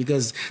the ocean,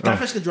 because that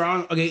fish could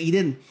drown or get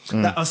eaten.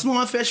 A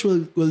small fish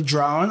will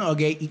drown or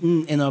get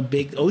eaten in a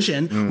big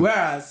ocean,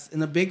 whereas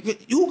in a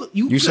big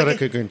you sort of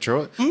could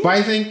control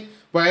it.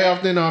 But I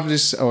often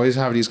always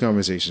have these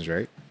conversations,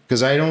 right?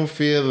 Because I don't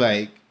feel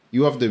like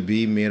you have to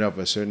be made of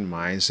a certain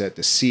mindset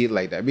to see it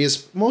like that.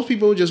 Because most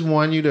people just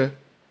want you to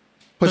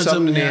put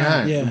something in their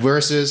hand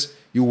versus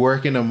you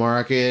work in the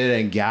market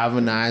and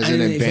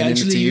galvanizing and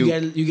bending it to you.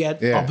 You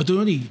get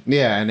opportunity.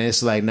 Yeah, and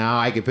it's like now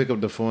I can pick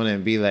up the phone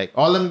and be like,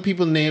 all them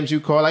people names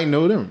you call, I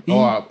know them.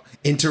 Or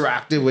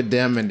interacted with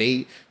them and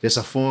they just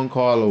a phone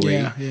call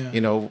away.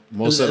 You know,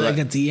 most of like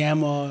a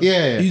DM or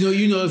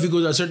you know if you go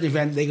to a certain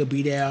event they could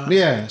be there.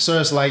 Yeah. So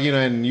it's like, you know,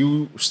 and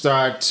you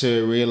start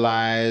to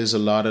realize a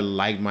lot of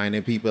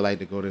like-minded people like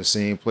to go to the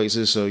same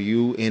places. So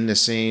you in the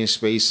same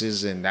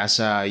spaces and that's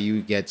how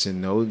you get to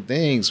know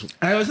things.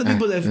 I always tell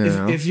people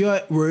if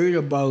you're worried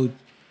about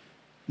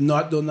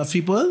not knowing enough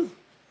people,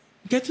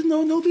 get to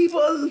know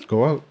people.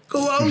 Go out.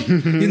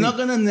 You're not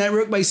gonna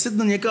network by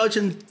sitting on your couch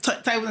and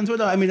typing on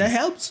Twitter. I mean that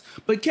helps,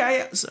 but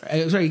carry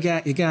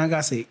you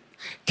can't say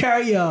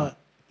carry a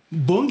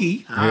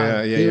bungie.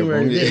 Bungie. You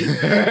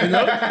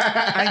know,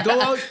 and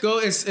go out.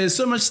 It's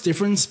so much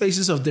different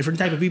spaces of different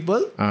type of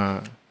people.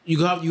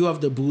 You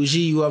have the bougie,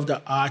 you have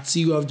the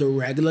artsy, you have the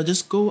regular.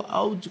 Just go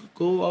out,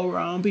 go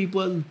around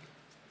people.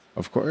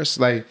 Of course,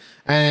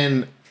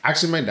 and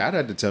actually, my dad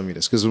had to tell me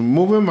this because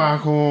moving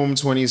back home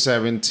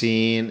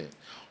 2017,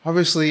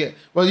 obviously,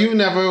 well, you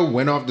never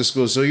went off to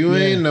school, so you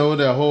didn't know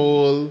the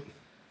whole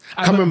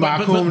coming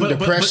back home,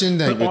 depression.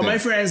 But all my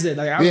friends did.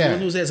 Like, I was the one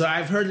who said, so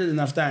I've heard it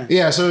enough times.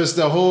 Yeah, so it's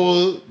the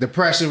whole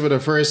depression for the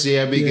first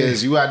year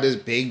because you had this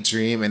big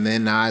dream, and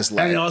then now it's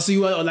like... And also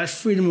you had all that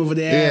freedom over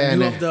there. Yeah,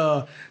 you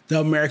have the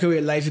American way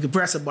of life. You could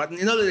press a button.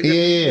 You know,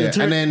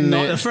 and then...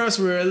 the first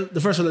world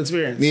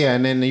experience. Yeah,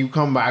 and then you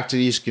come back to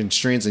these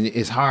constraints, and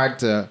it's hard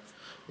to...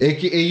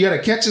 You gotta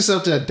catch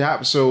yourself to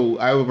adapt. So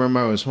I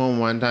remember I was home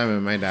one time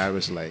and my dad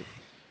was like,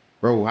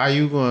 bro, how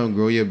you gonna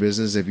grow your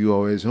business if you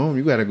always home?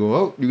 You gotta go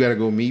out. You gotta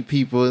go meet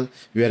people.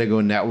 You gotta go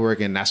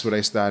network. And that's what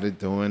I started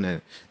doing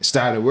and it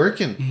started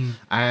working.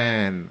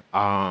 And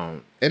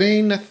it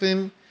ain't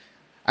nothing.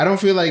 I don't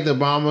feel like the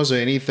Bahamas or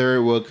any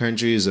third world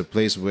country is a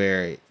place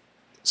where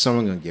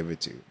someone gonna give it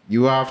to you.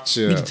 You have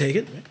to take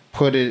it, right?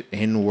 Put it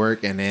in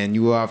work, and then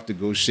you have to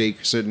go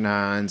shake certain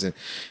hands. And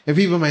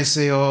people might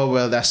say, "Oh,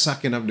 well, that's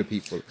sucking up to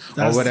people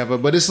or whatever."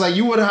 But it's like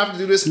you would have to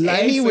do this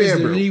anywhere, is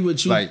bro. Really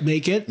what you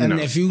make it, and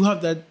if you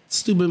have that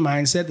stupid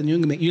mindset, then you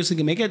just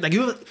can make it. Like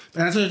and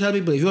that's what I tell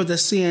people: if you have the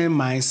same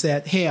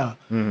mindset here,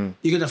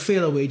 you're gonna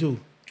fail away too.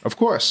 Of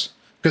course,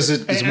 because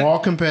it's more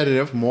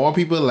competitive. More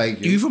people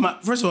like you.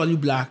 First of all, you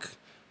black.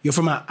 You're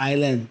from an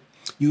island.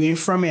 You ain't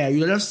from here.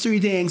 You have 3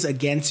 things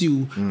against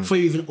you before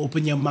you even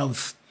open your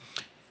mouth.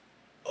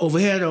 Over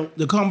here,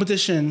 the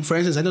competition, for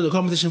instance, I know the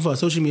competition for a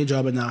social media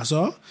job at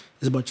Nassau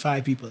is about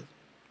 5 people.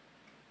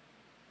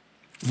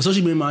 For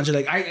social media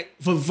manager,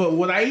 for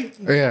what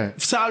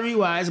salary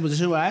wise,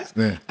 position wise,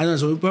 I know,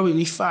 so we probably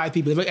need 5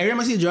 people. If I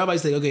ever see a job, I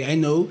say, okay, I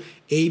know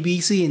A,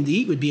 B, C, and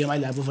D would be on my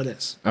level for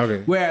this.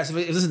 Okay. Whereas if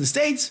it's in the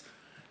States,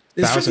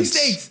 there's thousands. 50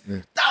 states,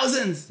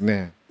 thousands.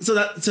 Yeah. So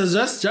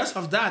just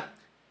of that,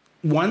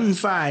 1 in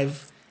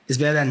 5 is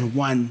better than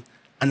 1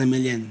 in a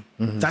million.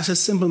 That's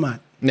just simple math.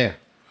 Yeah.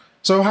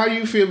 So how do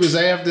you feel? Because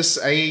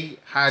I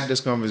had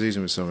this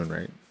conversation with someone,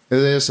 right?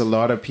 There's a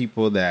lot of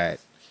people that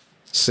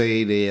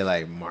say they're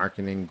like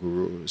marketing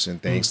gurus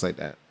and things like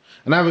that.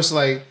 And I was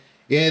like,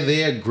 yeah,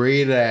 they're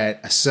great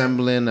at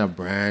assembling a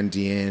brand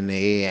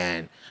DNA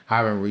and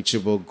having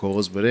reachable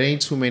goals, but there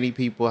ain't too many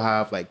people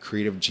have like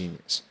creative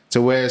genius.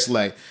 To where it's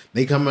like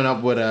they coming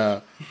up with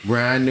a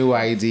brand new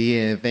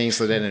idea and things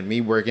like that. And me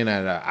working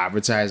at an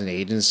advertising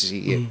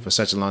agency for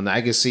such a long time,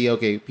 I can see,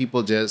 okay,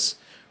 people just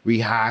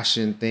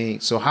rehashing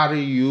things. So how do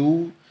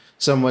you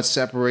somewhat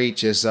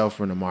separate yourself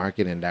from the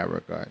market in that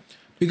regard?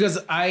 Because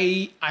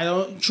I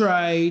don't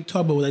try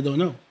talk about what I don't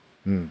know.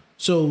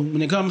 So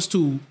when it comes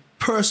to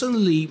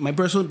personally, my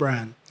personal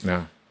brand,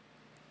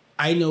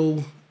 I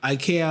know I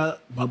care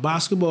about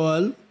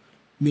basketball,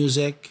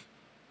 music,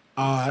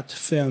 art,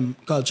 film,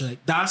 culture.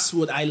 Like, that's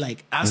what I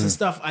like. That's the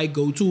stuff I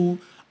go to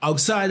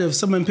outside of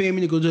someone paying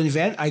me to go to an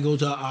event. I go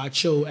to an art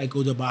show. I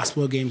go to a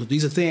basketball game. So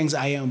these are things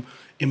I am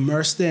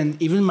immersed in.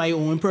 Even my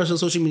own personal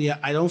social media,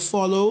 I don't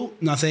follow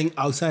nothing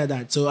outside of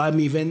that. So I'm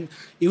even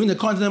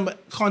the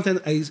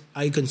content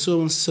I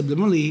consume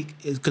subliminally,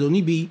 it could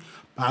only be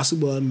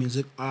basketball,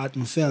 music, art,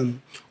 and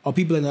film, or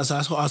people in that's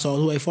all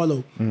who I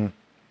follow.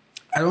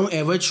 I don't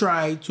ever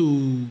try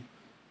to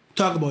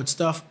talk about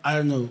stuff I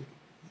don't know,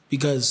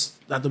 because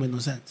that don't make no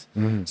sense.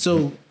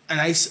 So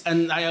I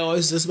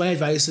always, this my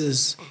advice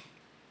is,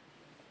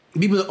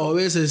 people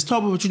always say talk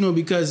about what you know,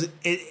 because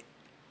it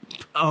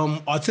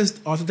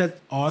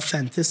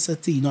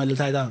authenticity, you know, I little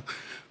tie down.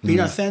 Being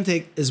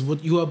authentic is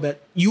what you are.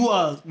 You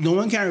are. No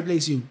one can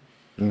replace you.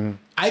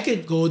 I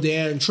could go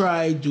there and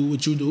try do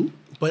what you do,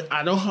 but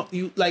I don't have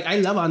you like I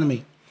love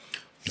anime.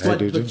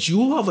 But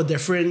you have a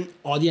different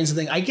audience and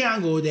thing. I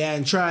can't go there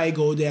and start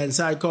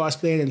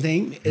cosplaying and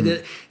thing.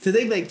 So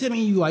they like,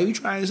 Timmy, are you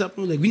trying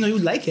something? Like, we know you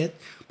like it,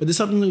 but there's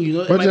something new, you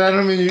know. But I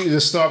don't mean you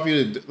to stop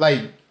you to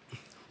like.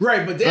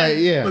 Right, but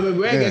then but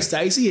where it gets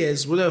dicey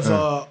is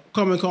whatever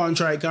Comic-Con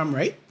try come,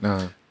 right?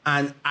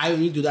 And I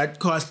only do that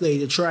cosplay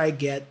to try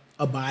get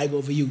a bag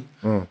over you.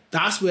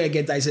 That's where it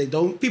gets dicey.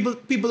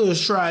 People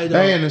just try to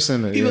I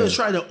understand that. People just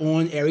try to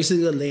own every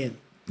single lane.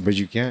 But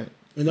you can't.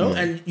 You know,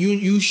 and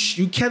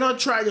you cannot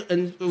try to.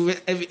 And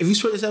if you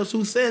spread yourself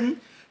too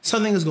thin,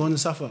 something is going to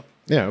suffer.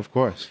 Yeah, of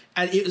course.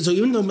 And so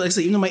even though, like I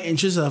say, even though my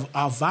interests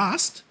are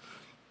vast,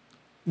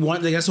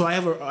 that's why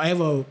I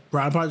have a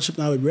brand partnership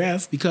now with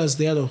Rev because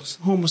they are the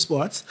home of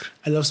sports.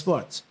 I love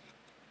sports.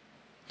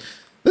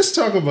 Let's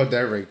talk about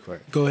that right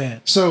quick. Go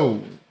ahead.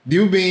 So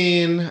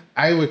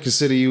I would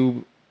consider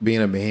you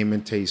being a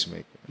Bahamian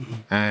tastemaker,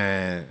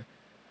 and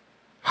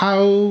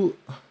how.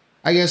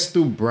 I guess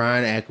through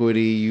brand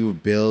equity, you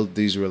build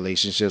these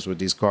relationships with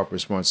these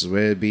corporate sponsors,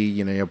 whether it be,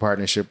 your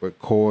partnership with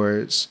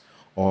Coors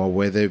or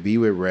whether it be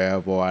with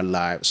Rev or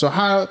Alive. So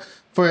how,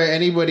 for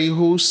anybody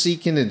who's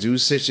seeking to do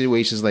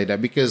situations like that,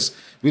 because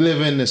we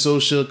live in the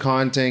social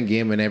content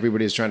game and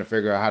everybody's trying to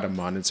figure out how to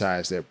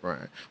monetize their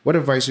brand. What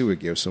advice you would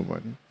give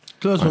someone?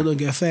 Close don't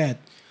get fed.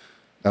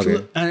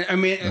 Okay. I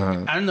mean,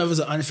 I don't know if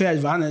it's an unfair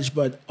advantage,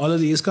 but all of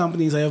these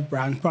companies I have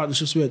brand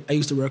partnerships with, I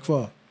used to work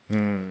for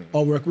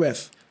or work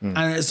with.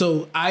 And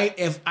so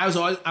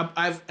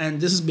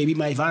and this is maybe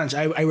my advantage.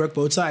 I work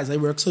both sides. I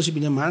work social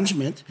media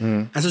management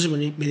and social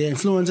media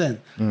influencing.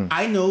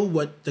 I know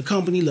what the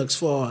company looks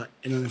for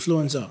in an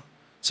influencer.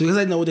 So because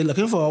I know what they're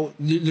looking for,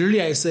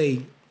 literally I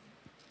say,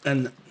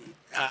 and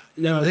I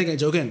think I'm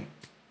joking.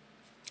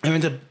 I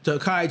went to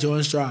Kai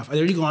Jones draft. I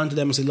literally go on to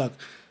them and say, look,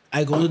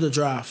 I go into the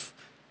draft.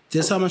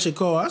 This is how much it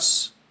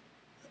costs.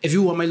 If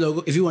you want my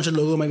logo, if you want your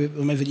logo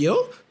on my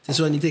video, this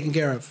is what I need taken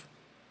care of.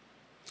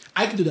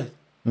 I can do that.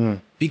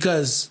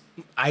 Because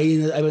I've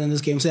been in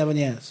this game 7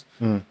 years.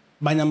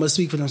 My numbers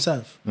speak for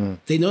themselves.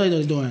 They know what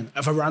they're doing.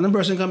 If a random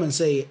person come and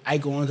say, I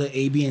go on to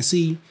A, B, and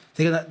C,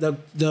 the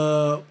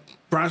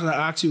branch gonna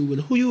ask you,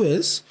 well, who you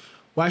is?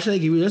 Why should I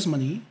give you this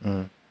money?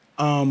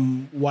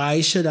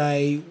 Why should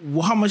I?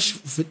 How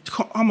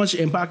much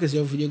impact is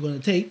your video going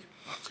to take,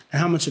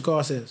 and how much the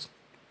cost is?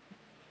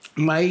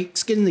 My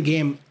skin in the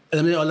game,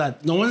 eliminate all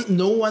that.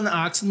 No one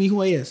asks me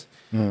who I is.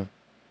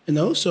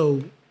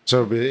 So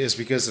it's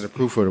because of the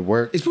proof of the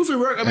work. It's proof of the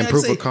work. I mean,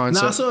 proof of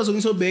concept. NASA is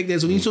only so big.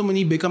 There's only so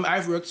many big companies.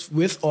 I've worked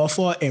with or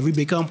for every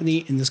big company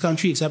in this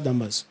country except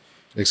numbers.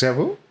 Except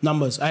who?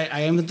 Numbers. I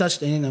haven't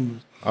touched any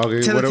numbers. Okay.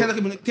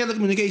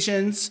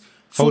 Telecommunications.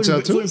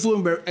 Hotel too?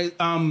 Food,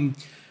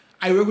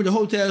 I work with the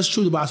hotels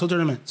through the basketball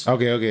tournaments.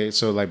 Okay.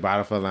 So like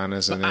Battlefield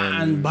Atlantis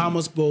and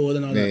Bahamas Bowl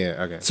and all that.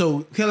 Yeah, okay.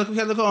 So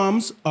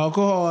telecoms,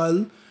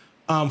 alcohol,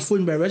 food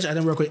and beverage. I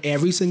don't work with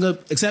every single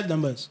except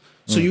numbers.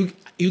 So you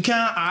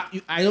can't.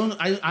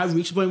 I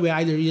reached a point where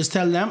I just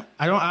tell them.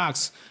 I don't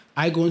ask.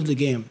 I go into the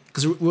game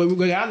because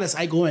regardless,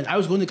 I go in. I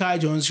was going to Kai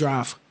Jones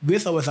draft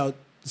with or without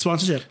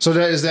sponsorship. So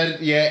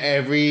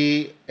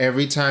every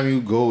time you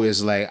go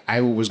is like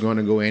I was going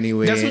to go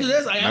anyway. That's what it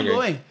is. I am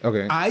going.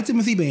 Okay. I,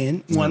 Timothy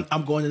Bain,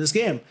 I'm going to this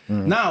game.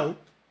 Now,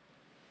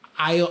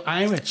 I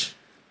am rich.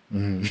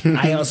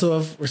 I also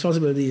have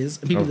responsibilities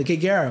and people to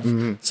take care of.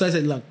 So I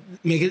said, look,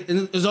 make it.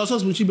 And it's also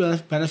mutually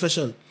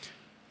beneficial.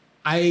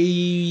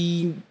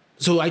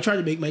 So I try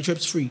to make my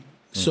trips free.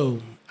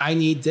 So I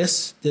need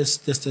this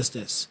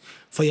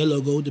for your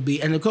logo to be,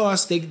 and of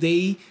course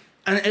they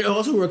and it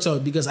also works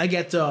out because I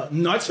get to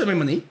not spend my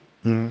money,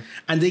 and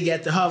they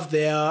get to have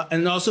their,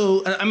 and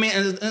also I mean,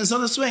 and it's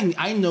not a swing.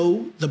 I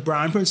know the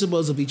brand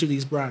principles of each of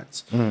these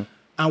brands, and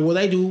what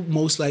I do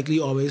most likely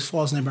always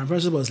falls in the brand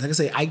principles. Like I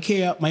say, I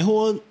care. My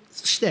whole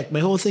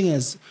thing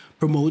is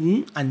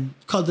promoting and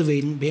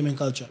cultivating Bahamian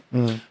culture.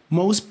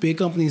 Most big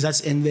companies,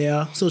 that's in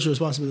their social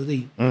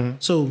responsibility.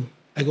 So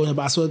I go to a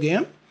basketball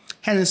game.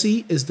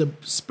 Hennessy is the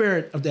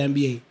spirit of the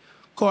NBA.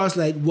 Coors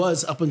Light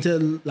was, up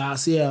until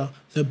last year,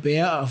 the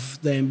bear of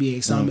the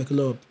NBA, Sound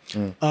Michelob.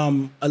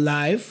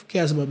 Alive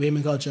cares about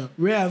Bahamian culture.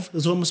 Rev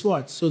is home of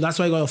sports. So that's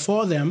why I got to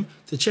afford them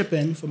to chip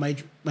in for my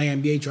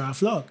NBA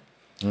draft log.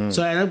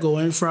 So I end up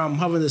going from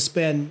having to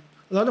spend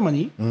a lot of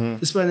money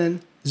to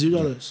spending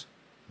 $0.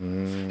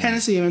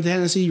 Hennessy, I went to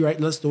Hennessy, right?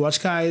 To watch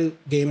Kai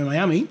game in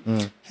Miami.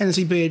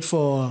 Hennessy paid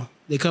for,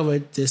 they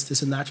covered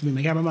this and that for me,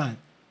 my cameraman.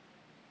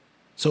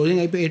 So the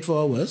thing I paid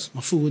for was my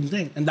food and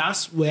thing. And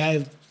that's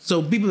where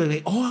so people are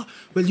like, oh,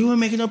 well, you were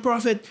making a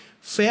profit.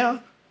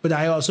 Fair, but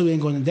I also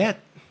ain't going to debt.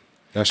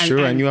 That's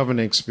true, and you have an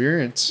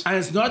experience. And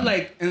it's not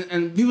like,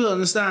 and people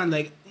understand,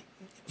 like,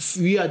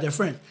 we are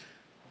different.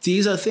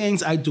 These are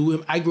things I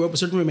do. I grew up a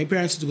certain way. My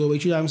parents used to go away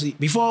 3 times a year.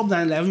 Before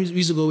 9/11, we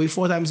used to go away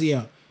 4 times a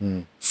year.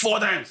 4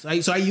 times.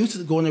 So I used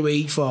to go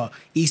away for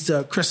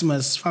Easter,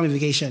 Christmas, family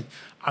vacation.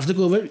 After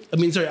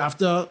COVID,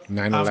 after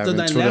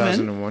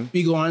 9/11,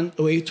 we go on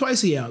away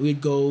twice a year.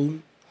 We'd go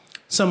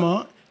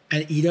summer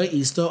and either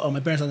Easter or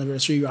my parents'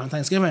 anniversary around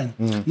Thanksgiving.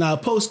 Now,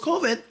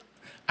 post-COVID,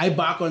 I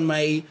back on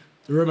my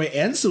the road might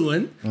end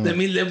soon. Let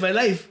me live my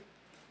life.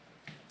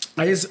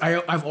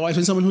 I've always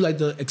been someone who like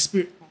the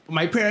experience.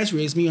 My parents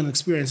raised me on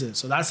experiences,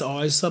 so that's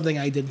always something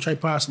I did try to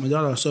pass to my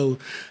daughter. So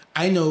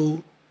I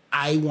know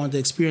I want to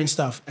experience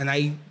stuff, and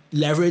I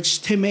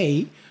leverage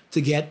TIMMAY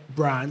to get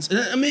brands. And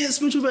I mean, it's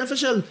mutually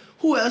beneficial.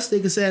 Who else they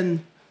could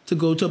send to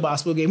go to a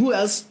basketball game? Who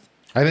else?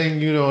 I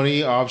think you're the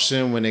only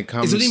option when it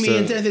comes to... It's only me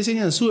and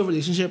Tennis who have a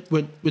relationship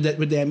with the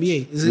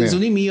NBA. It's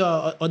only me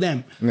or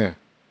them. Yeah.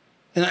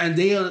 And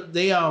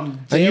they and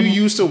you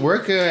used to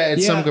work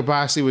at some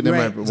capacity with them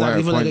right, at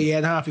exactly, for point. like a year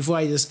and a half before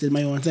I just did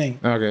my own thing.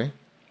 Okay.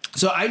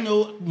 So I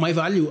know my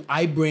value.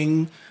 I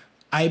bring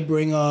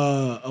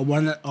a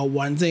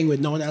one thing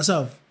with no one else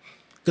have.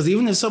 Because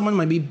even if someone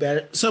might be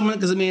better,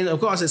 because I mean, of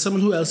course, there's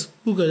someone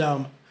who could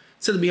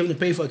instead of being able to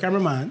pay for a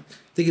cameraman,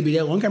 they could be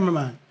their own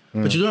cameraman.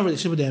 But you don't have a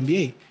relationship with the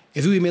NBA.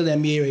 If you email the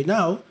NBA right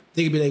now,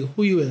 they could be like,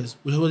 who you is?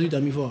 What have you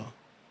done before?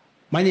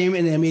 My name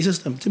in the NBA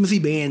system, Timothy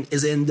Bain,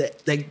 is in the,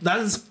 like, that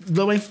is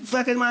blow my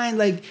fucking mind.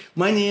 Like,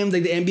 my name,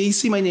 like, the NBA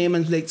see my name,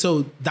 and like,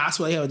 so that's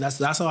what I have.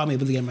 That's how I'm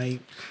able to get my...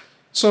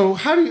 So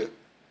how do you,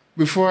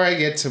 before I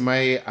get to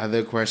my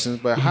other questions,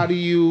 but how do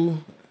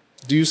you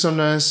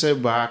sometimes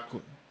sit back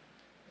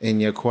in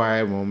your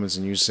quiet moments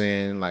and you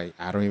saying, like,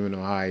 I don't even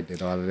know how I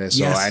did all of this,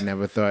 Yes. so I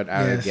never thought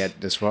I would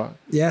get this far?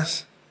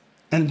 Yes.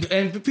 And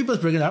people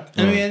bring it up.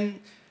 I mean,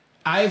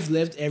 I've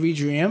lived every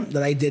dream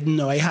that I didn't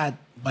know I had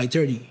by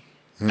 30.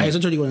 I was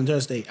 31 on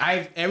Thursday.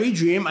 Every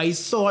dream I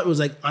thought was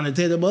like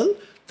unattainable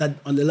that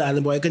on the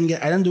island boy I couldn't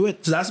get. I didn't do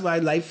it. So that's why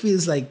life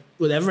feels like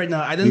whatever right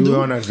now. I didn't you do.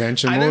 were on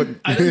adventure mode.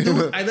 I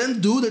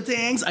didn't do the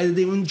things. I didn't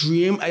even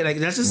dream.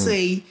 Let's just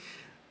say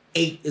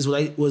 8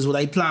 was what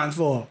I planned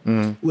for.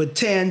 With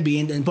 10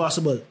 being the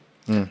impossible.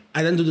 I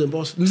didn't do the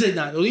impossible.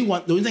 The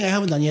only thing I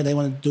haven't done yet I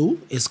want to do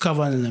is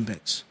cover an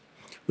Olympics,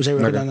 which I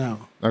work on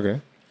now.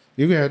 Okay.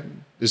 You got.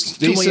 They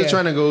still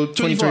trying to go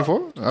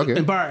 2024? Okay.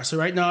 In Paris. So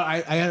right now I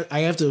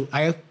have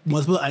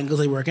multiple angles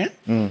I work in.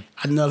 I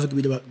don't know if it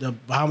could be the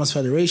Bahamas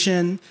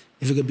Federation,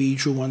 if it could be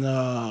through one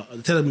of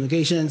the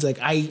telecommunications.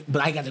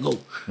 But I got to go.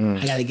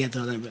 I got to get to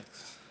the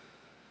Olympics.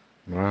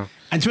 Wow.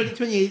 And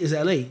 2028 is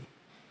LA.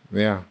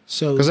 Yeah.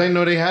 So because I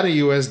know they had a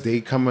US day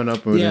coming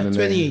up. Yeah,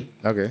 28.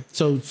 Okay.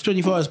 So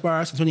 24 is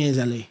Paris and 28 is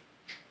LA.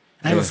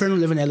 I have a friend who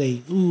lives in LA.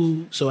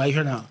 Ooh, so I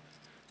heard now.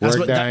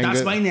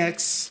 That's my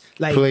next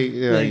play.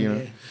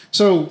 Yeah.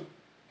 So,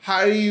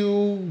 how do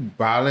you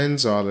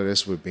balance all of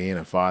this with being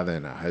a father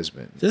and a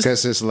husband?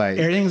 Because it's like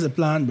everything's a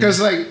plan. Because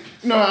I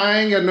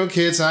ain't got no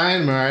kids, I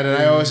ain't married,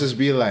 and I always just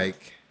be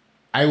like,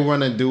 I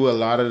want to do a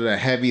lot of the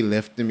heavy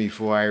lifting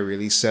before I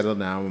really settle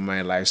down with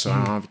my life, so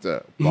I don't have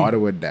to bother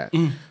with that.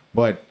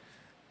 But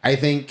I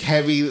think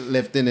heavy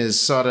lifting is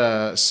sort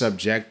of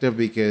subjective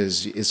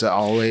because it's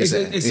always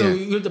so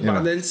you have to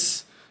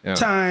balance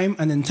time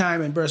and then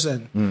time in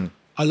person.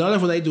 A lot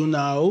of what I do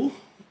now.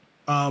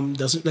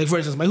 Doesn't, like, for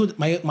instance, my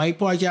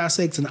podcast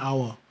takes an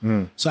hour,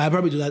 so I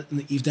probably do that in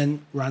the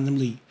evening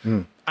randomly.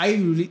 I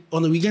really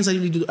on the weekends I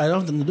don't have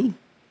nothing to do.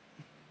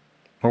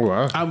 Oh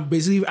wow! I'm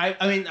basically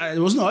I mean it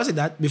wasn't always like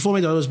that. Before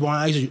my daughter was born,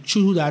 I used to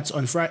shoot that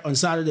on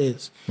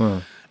Saturdays,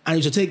 and it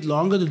used to take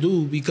longer to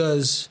do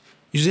because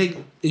we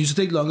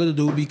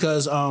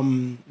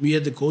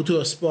had to go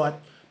to a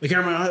spot. My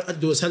camera had to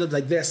do a setup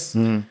like this,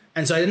 and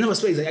so I didn't have a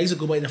space. Like, I used to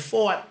go by the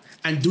fort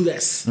and do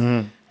this,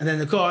 and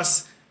then of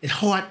course. It's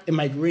hot, it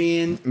might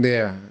rain.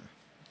 Yeah.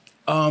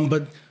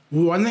 But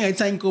one thing I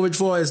thank COVID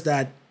for is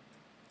that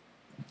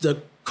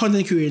the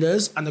content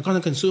creators and the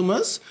content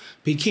consumers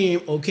became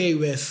okay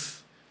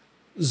with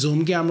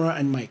Zoom camera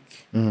and mic.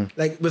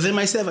 Like, within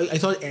myself, I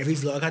thought every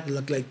vlog had to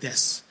look like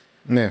this.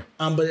 Yeah.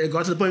 But it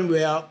got to the point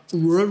where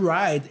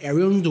worldwide,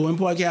 everyone doing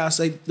podcasts,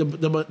 like the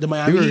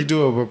Miami. You really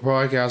do a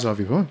podcast off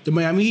your phone. The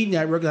Miami Heat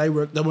network that I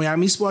work, the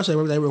Miami Sports that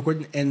I work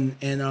with in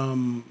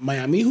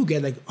Miami, who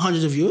get like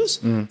hundreds of views,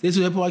 they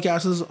do their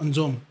podcasts on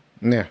Zoom.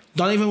 Yeah.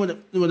 Not even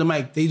with the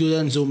mic, they do it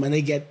on Zoom and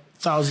they get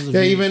thousands of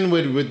views. Yeah, even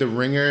with the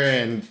Ringer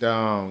and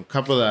a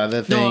couple of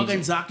other things. No,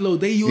 and Zachlo,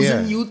 they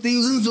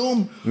using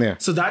Zoom. Yeah.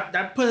 So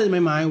that put it in my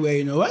mind where,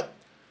 you know what,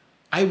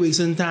 I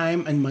wasting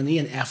time and money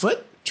and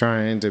effort.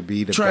 Trying to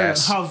be the best. Trying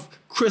to have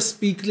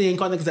crispy, clean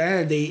content. Because at the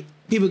end of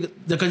the day,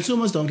 the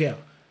consumers don't care.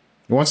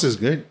 Once it's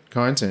good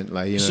content,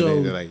 like, you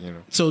know, they're like, you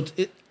know. So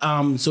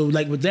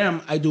like with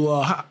them, I do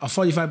a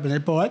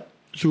 45-minute pod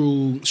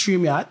through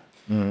StreamYard.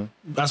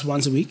 That's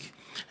once a week,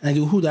 and I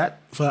do Who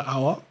Dat for an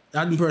hour.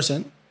 That in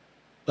person,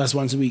 that's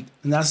once a week,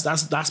 and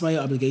that's my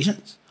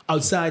obligations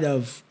outside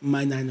of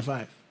my 9 to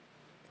 5.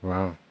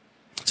 Wow.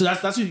 So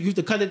that's you have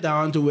to cut it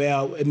down to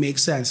where it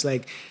makes sense.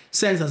 Like,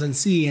 sense as in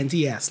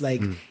CENTS.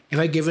 Like, if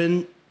I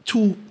given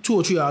 2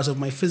 or 3 hours of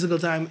my physical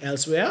time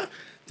elsewhere,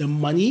 the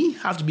money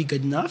have to be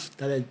good enough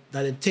that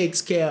it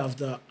takes care of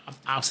the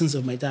absence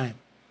of my time.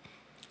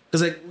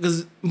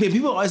 Because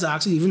people always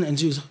ask me, even in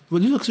interviews,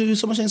 well, you look,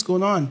 so much things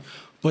going on,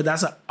 but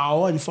that's an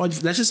hour and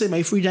 40. Let's just say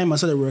my free time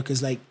outside of work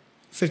is like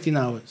 15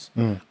 hours,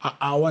 an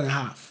hour and a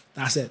half.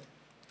 That's it.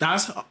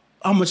 That's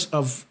how much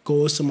of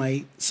goes to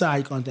my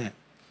side content.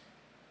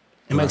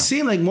 It might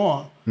seem like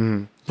more,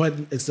 but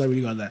it's not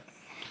really got that.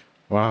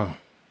 Wow,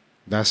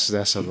 that's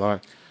a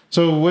lot.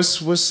 So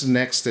what's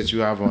next that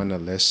you have on the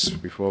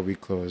list before we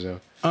close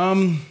out?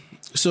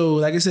 So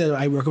like I said,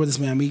 I work with this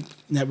Miami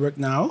network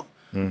now.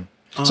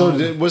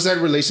 So was that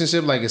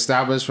relationship like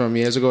established from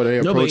years ago? They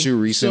approached you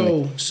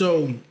recently.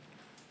 So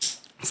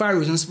Fire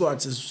Reason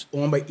Sports is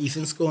owned by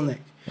Ethan Skolnick.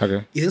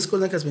 Okay. Ethan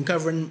Skolnick has been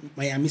covering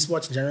Miami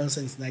sports in general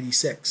since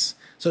 '96.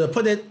 So to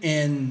put it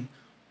in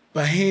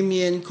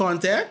Bahamian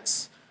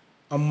context,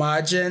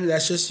 imagine,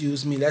 let's just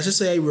use me. Let's just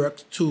say I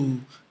worked to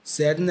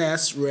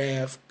ZNS,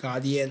 Rev,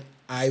 Guardian,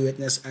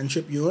 Eyewitness, and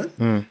Tribune,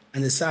 and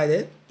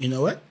decided, you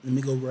know what? Let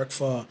me go work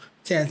for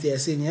 10th year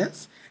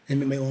seniors and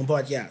make my own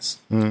podcast.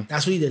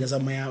 That's what he did as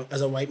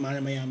a white man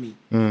in Miami.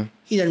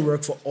 He didn't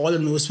work for all the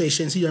news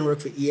stations. He didn't work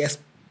for ESPN.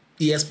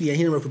 He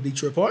didn't work for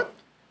Bleacher Report.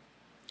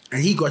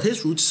 And he got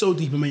his roots so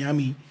deep in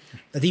Miami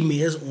that he made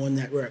his own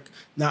network.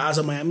 Now, as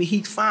a Miami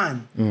Heat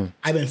fan,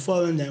 I've been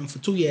following them for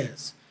 2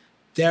 years.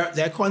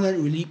 Their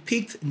content really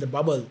peaked in the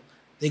bubble.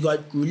 They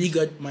got really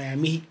good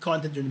Miami Heat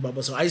content during the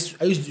bubble. So I used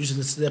to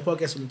listen to their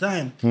podcast all the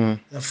time.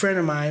 A friend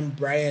of mine,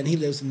 Brian, he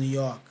lives in New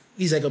York.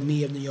 He's like a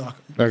me of New York.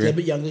 Okay. He's a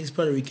bit younger. He's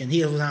Puerto Rican. He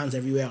has his hands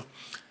everywhere.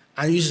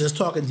 And we used to just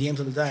talk in DMs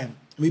all the time.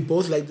 We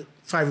both liked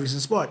 5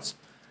 Reasons Sports.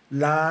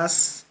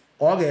 Last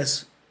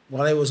August,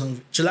 while I was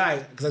on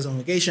July, because I was on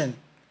vacation,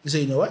 we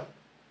said, you know what?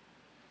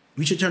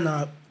 We should turn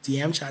our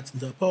DM chats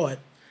into a pod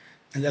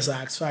and let's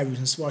ask 5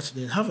 Reasons Sports if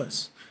they'd have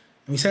us.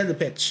 And we sent the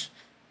pitch.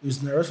 He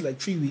was nervous for like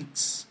 3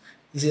 weeks.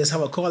 He said, let's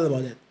have a call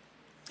about it.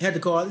 He had the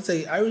call. He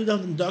said, I really don't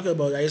have to talk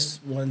about it. I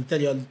just want to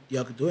tell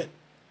y'all could do it.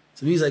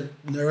 So he was like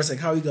nervous, like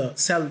how we gonna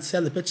sell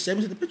the pitch. I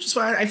said, the pitch is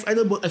fine. I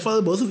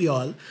follow both of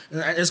y'all.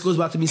 And this goes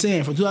back to me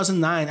saying, from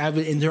 2009, I've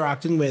been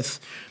interacting with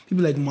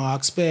people like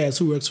Mark Spears,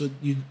 who works with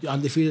you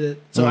Undefeated.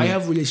 So I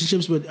have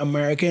relationships with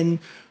American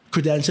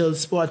credentialed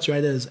sports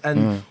writers.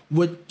 And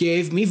what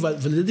gave me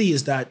validity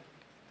is that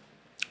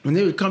when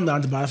they would come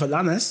down to Battle for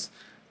Atlantis,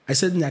 I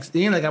sit next,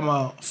 they ain't like I'm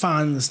a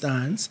fan in the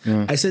stands.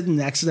 I sit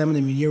next to them in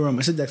the media room.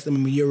 I sit next to them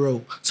in the media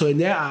row. So in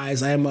their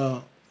eyes, I am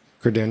a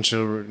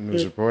credential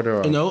news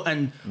reporter. You know,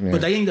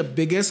 but I think the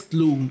biggest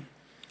clue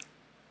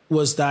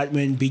was that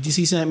when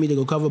BTC sent me to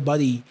go cover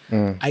Buddy,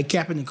 I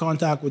kept in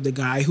contact with the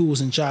guy who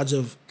was in charge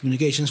of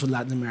communications for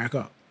Latin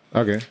America.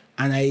 Okay.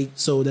 And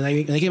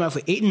when I came out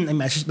for Ayton, I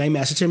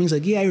messaged him. He's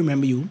like, yeah, I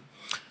remember you.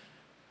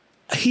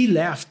 He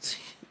left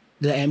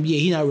the NBA.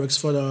 He now works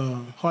for the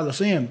Hall of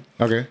Fame.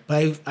 Okay.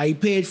 But I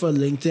paid for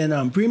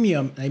LinkedIn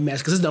premium. I messaged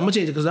because his number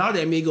changed. Because now the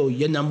NBA go,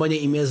 your number and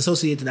your email is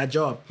associated to that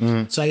job.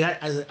 So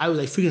I was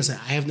like freaking sad.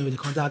 I have no way to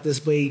contact this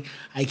boy.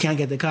 I can't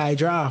get the Kai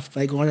draft.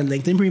 I go on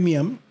LinkedIn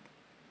premium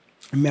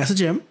and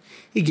message him.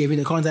 He gave me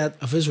the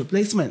contact of his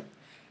replacement.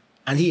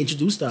 And he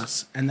introduced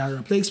us. And that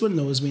replacement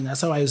knows me. And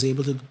that's how I was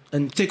able to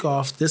tick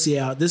off this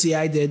year. This year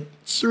I did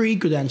 3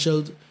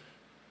 credentialed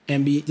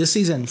NBA this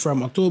season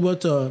from October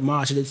to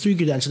March. I did 3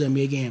 credentialed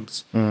NBA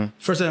games.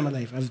 First time in my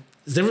life.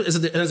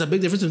 There's a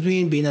big difference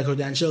between being a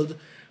credentialed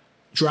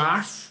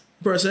draft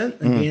person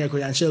and being a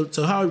credentialed.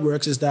 So how it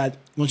works is that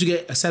once you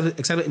get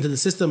accepted into the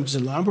system, which is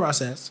a long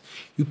process,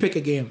 you pick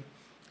a game.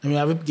 And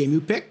whenever game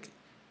you pick,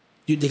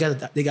 they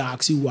got to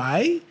ask you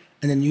why,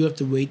 and then you have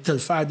to wait till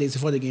 5 days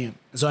before the game.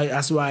 So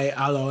that's why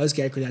I'll always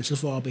get credentialed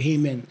for a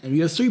Bahamian. And we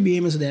have 3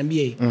 Bahamians in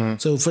the NBA.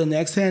 So for the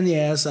next 10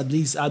 years, at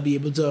least I'll be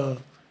able to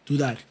do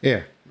that.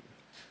 Yeah.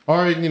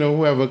 Or,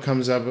 whoever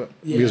comes up,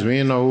 because we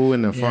don't know who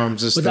in the farm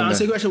system. But the answer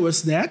to the question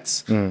was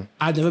next.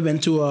 I've never been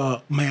to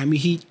a Miami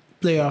Heat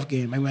playoff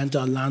game. I went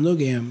to Orlando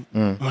game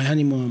on my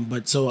honeymoon.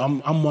 But so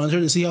I'm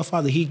monitoring to see how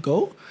far the Heat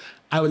go.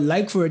 I would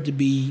like for it to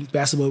be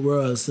basketball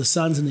worlds, the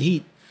Suns and the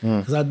Heat.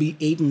 Because I'd be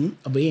Ayton,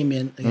 a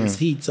Bahamian, against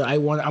Heat. So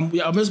I'm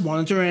just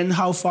monitoring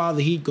how far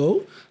the Heat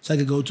go, so I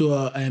could go to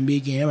an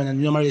NBA game. And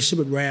then my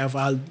relationship with Rev,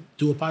 I'll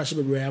do a partnership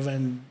with Rev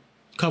and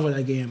cover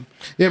that game.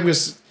 Yeah,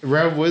 because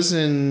Rev was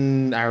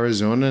in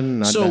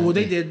Arizona. So what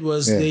they did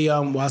was they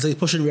whilst they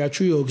pushing Rev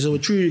Trio, because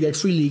with Trio you get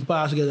free league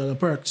pass, you get other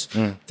perks.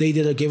 They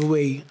did a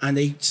giveaway and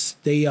they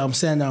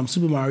sent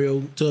Super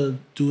Mario to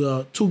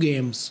do 2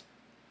 games.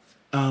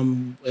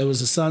 It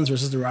was the Suns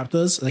versus the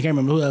Raptors. And I can't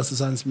remember who else the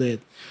Suns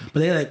played. But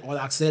they like all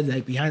access,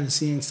 like behind the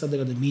scenes stuff. They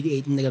got to meet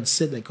Ayton. They got to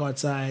sit like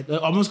courtside,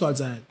 almost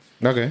courtside.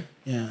 Okay.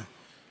 Yeah.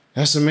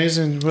 That's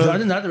amazing. Well, other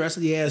than that, the rest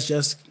of the year is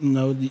just,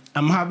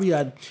 I'm happy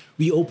that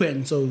we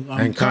open. So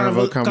and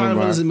Carnival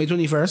is May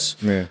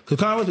 21st. Yeah. Because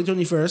Carnival is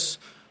May 21st.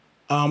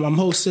 I'm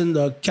hosting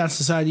the Cancer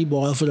Society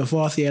Ball for the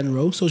 4th year in a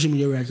row, social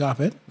media red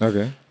carpet.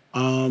 Okay.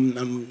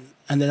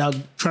 And then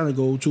I'm trying to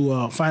go to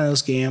a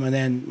finals game. And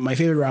then my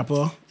favorite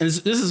rapper, and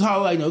this is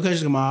how I know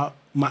Kendrick Lamar,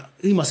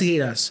 he must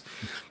hate us.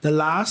 The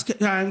last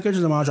time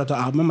Kendrick Lamar dropped the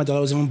album, my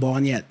daughter wasn't even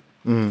born yet.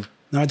 Now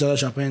my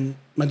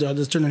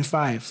daughter's turning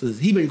 5. So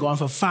he's been gone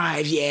for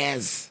 5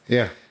 years.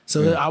 Yeah.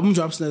 So the album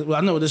drops, well,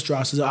 I know what this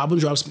drops. So the album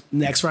drops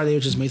next Friday,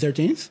 which is May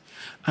 13th.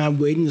 I'm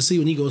waiting to see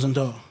when he goes on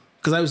tour.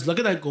 Because I was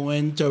looking at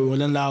going to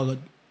Rolling Loud,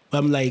 but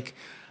I'm like,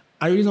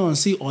 I really don't want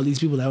to see all these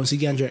people. I want to see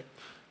Kendrick.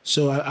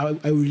 So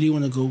I really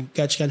want to go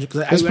catch Kendrick.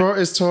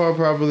 His tour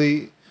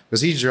probably,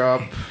 because he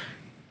dropped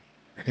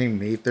I think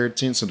May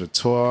 13th. So the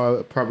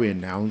tour probably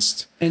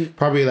announced, And-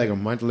 probably like a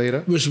month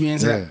later. Which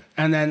means that,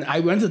 and then I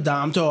went to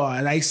Dam Tour,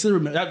 and I still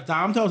remember that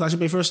Dam Tour was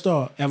actually my first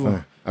tour ever.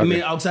 Okay. I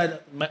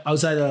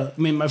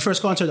mean, my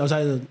first concert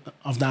outside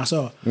of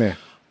Nassau. Yeah.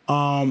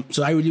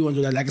 So I really want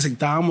to do that. Like I said,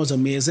 Dam was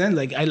amazing.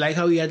 Like I like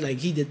how he had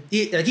he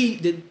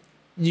did.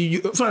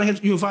 You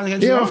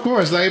found Yeah, of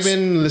course. Like I've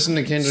been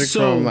listening to Kendrick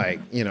from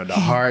the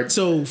heart.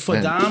 So for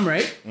and- Dam,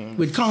 right,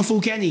 with Kung Fu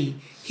Kenny,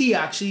 he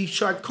actually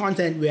shot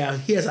content where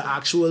he has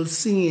actual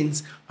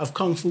scenes of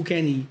Kung Fu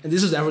Kenny, and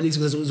this was ever released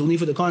because it was only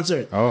for the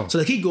concert. Oh. So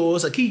he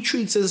goes, he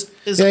treats his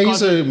Yeah, he's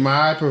concert. a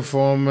mad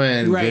performer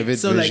and Right, vivid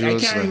so visuals. I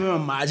can't even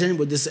imagine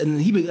with this,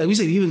 and he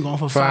been gone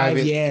for 5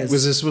 years.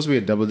 Was this supposed to be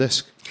a double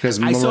disc? Because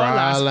I saw it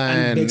last Morale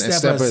and Big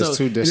Stepper So is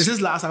 2 this discs.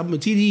 is last album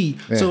with TD.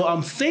 Yeah. So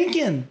I'm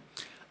thinking,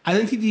 I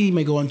think TD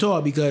may go on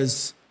tour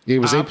because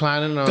Was they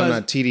planning on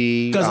a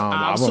TD because album?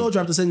 Absol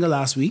dropped a single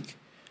last week.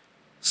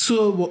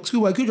 So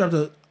Schoolboy Q dropped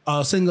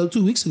a single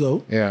 2 weeks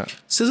ago. Yeah.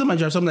 SZA might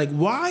drop something like,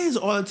 why is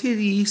all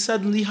TD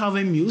suddenly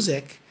having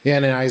music? Yeah,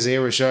 and then Isaiah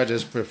Rashad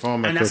just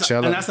performed at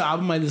Coachella. And that's the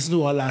album I listened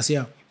to all last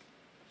year.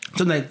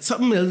 So like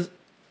something else,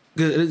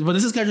 but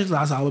this is Kendrick's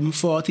last album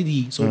for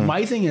TD. So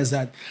my thing is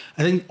that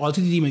I think all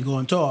TD may go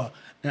on tour,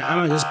 and I'm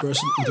not just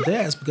bursting into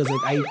theirs because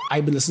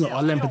I've been listening to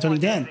all of them for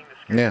 2010.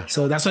 Yeah.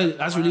 So that's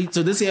really.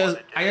 So this year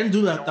I didn't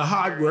do the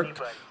hard work,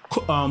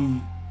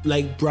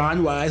 like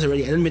brand wise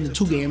already. I didn't been to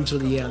 2 games for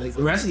the year. Like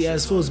the rest of the year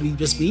is supposed to be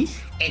just me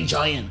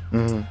enjoying.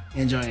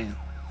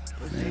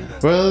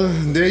 Well,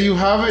 there you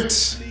have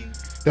it.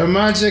 The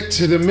magic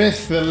to the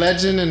myth, the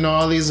legend, and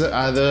all these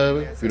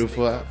other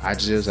beautiful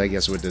adjectives, I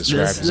guess, would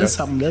describe it. There's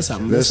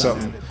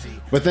something.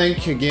 But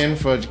thank you again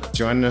for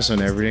joining us on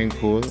Erryting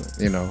Kool.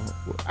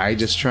 I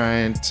just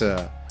trying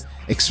to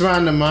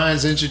expand the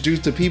minds, introduce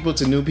the people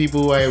to new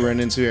people who I run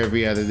into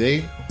every other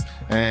day.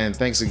 And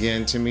thanks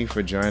again, Timmy,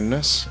 for joining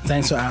us.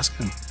 Thanks for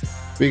asking.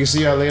 We can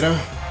see y'all later.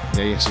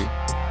 Yeah, you see.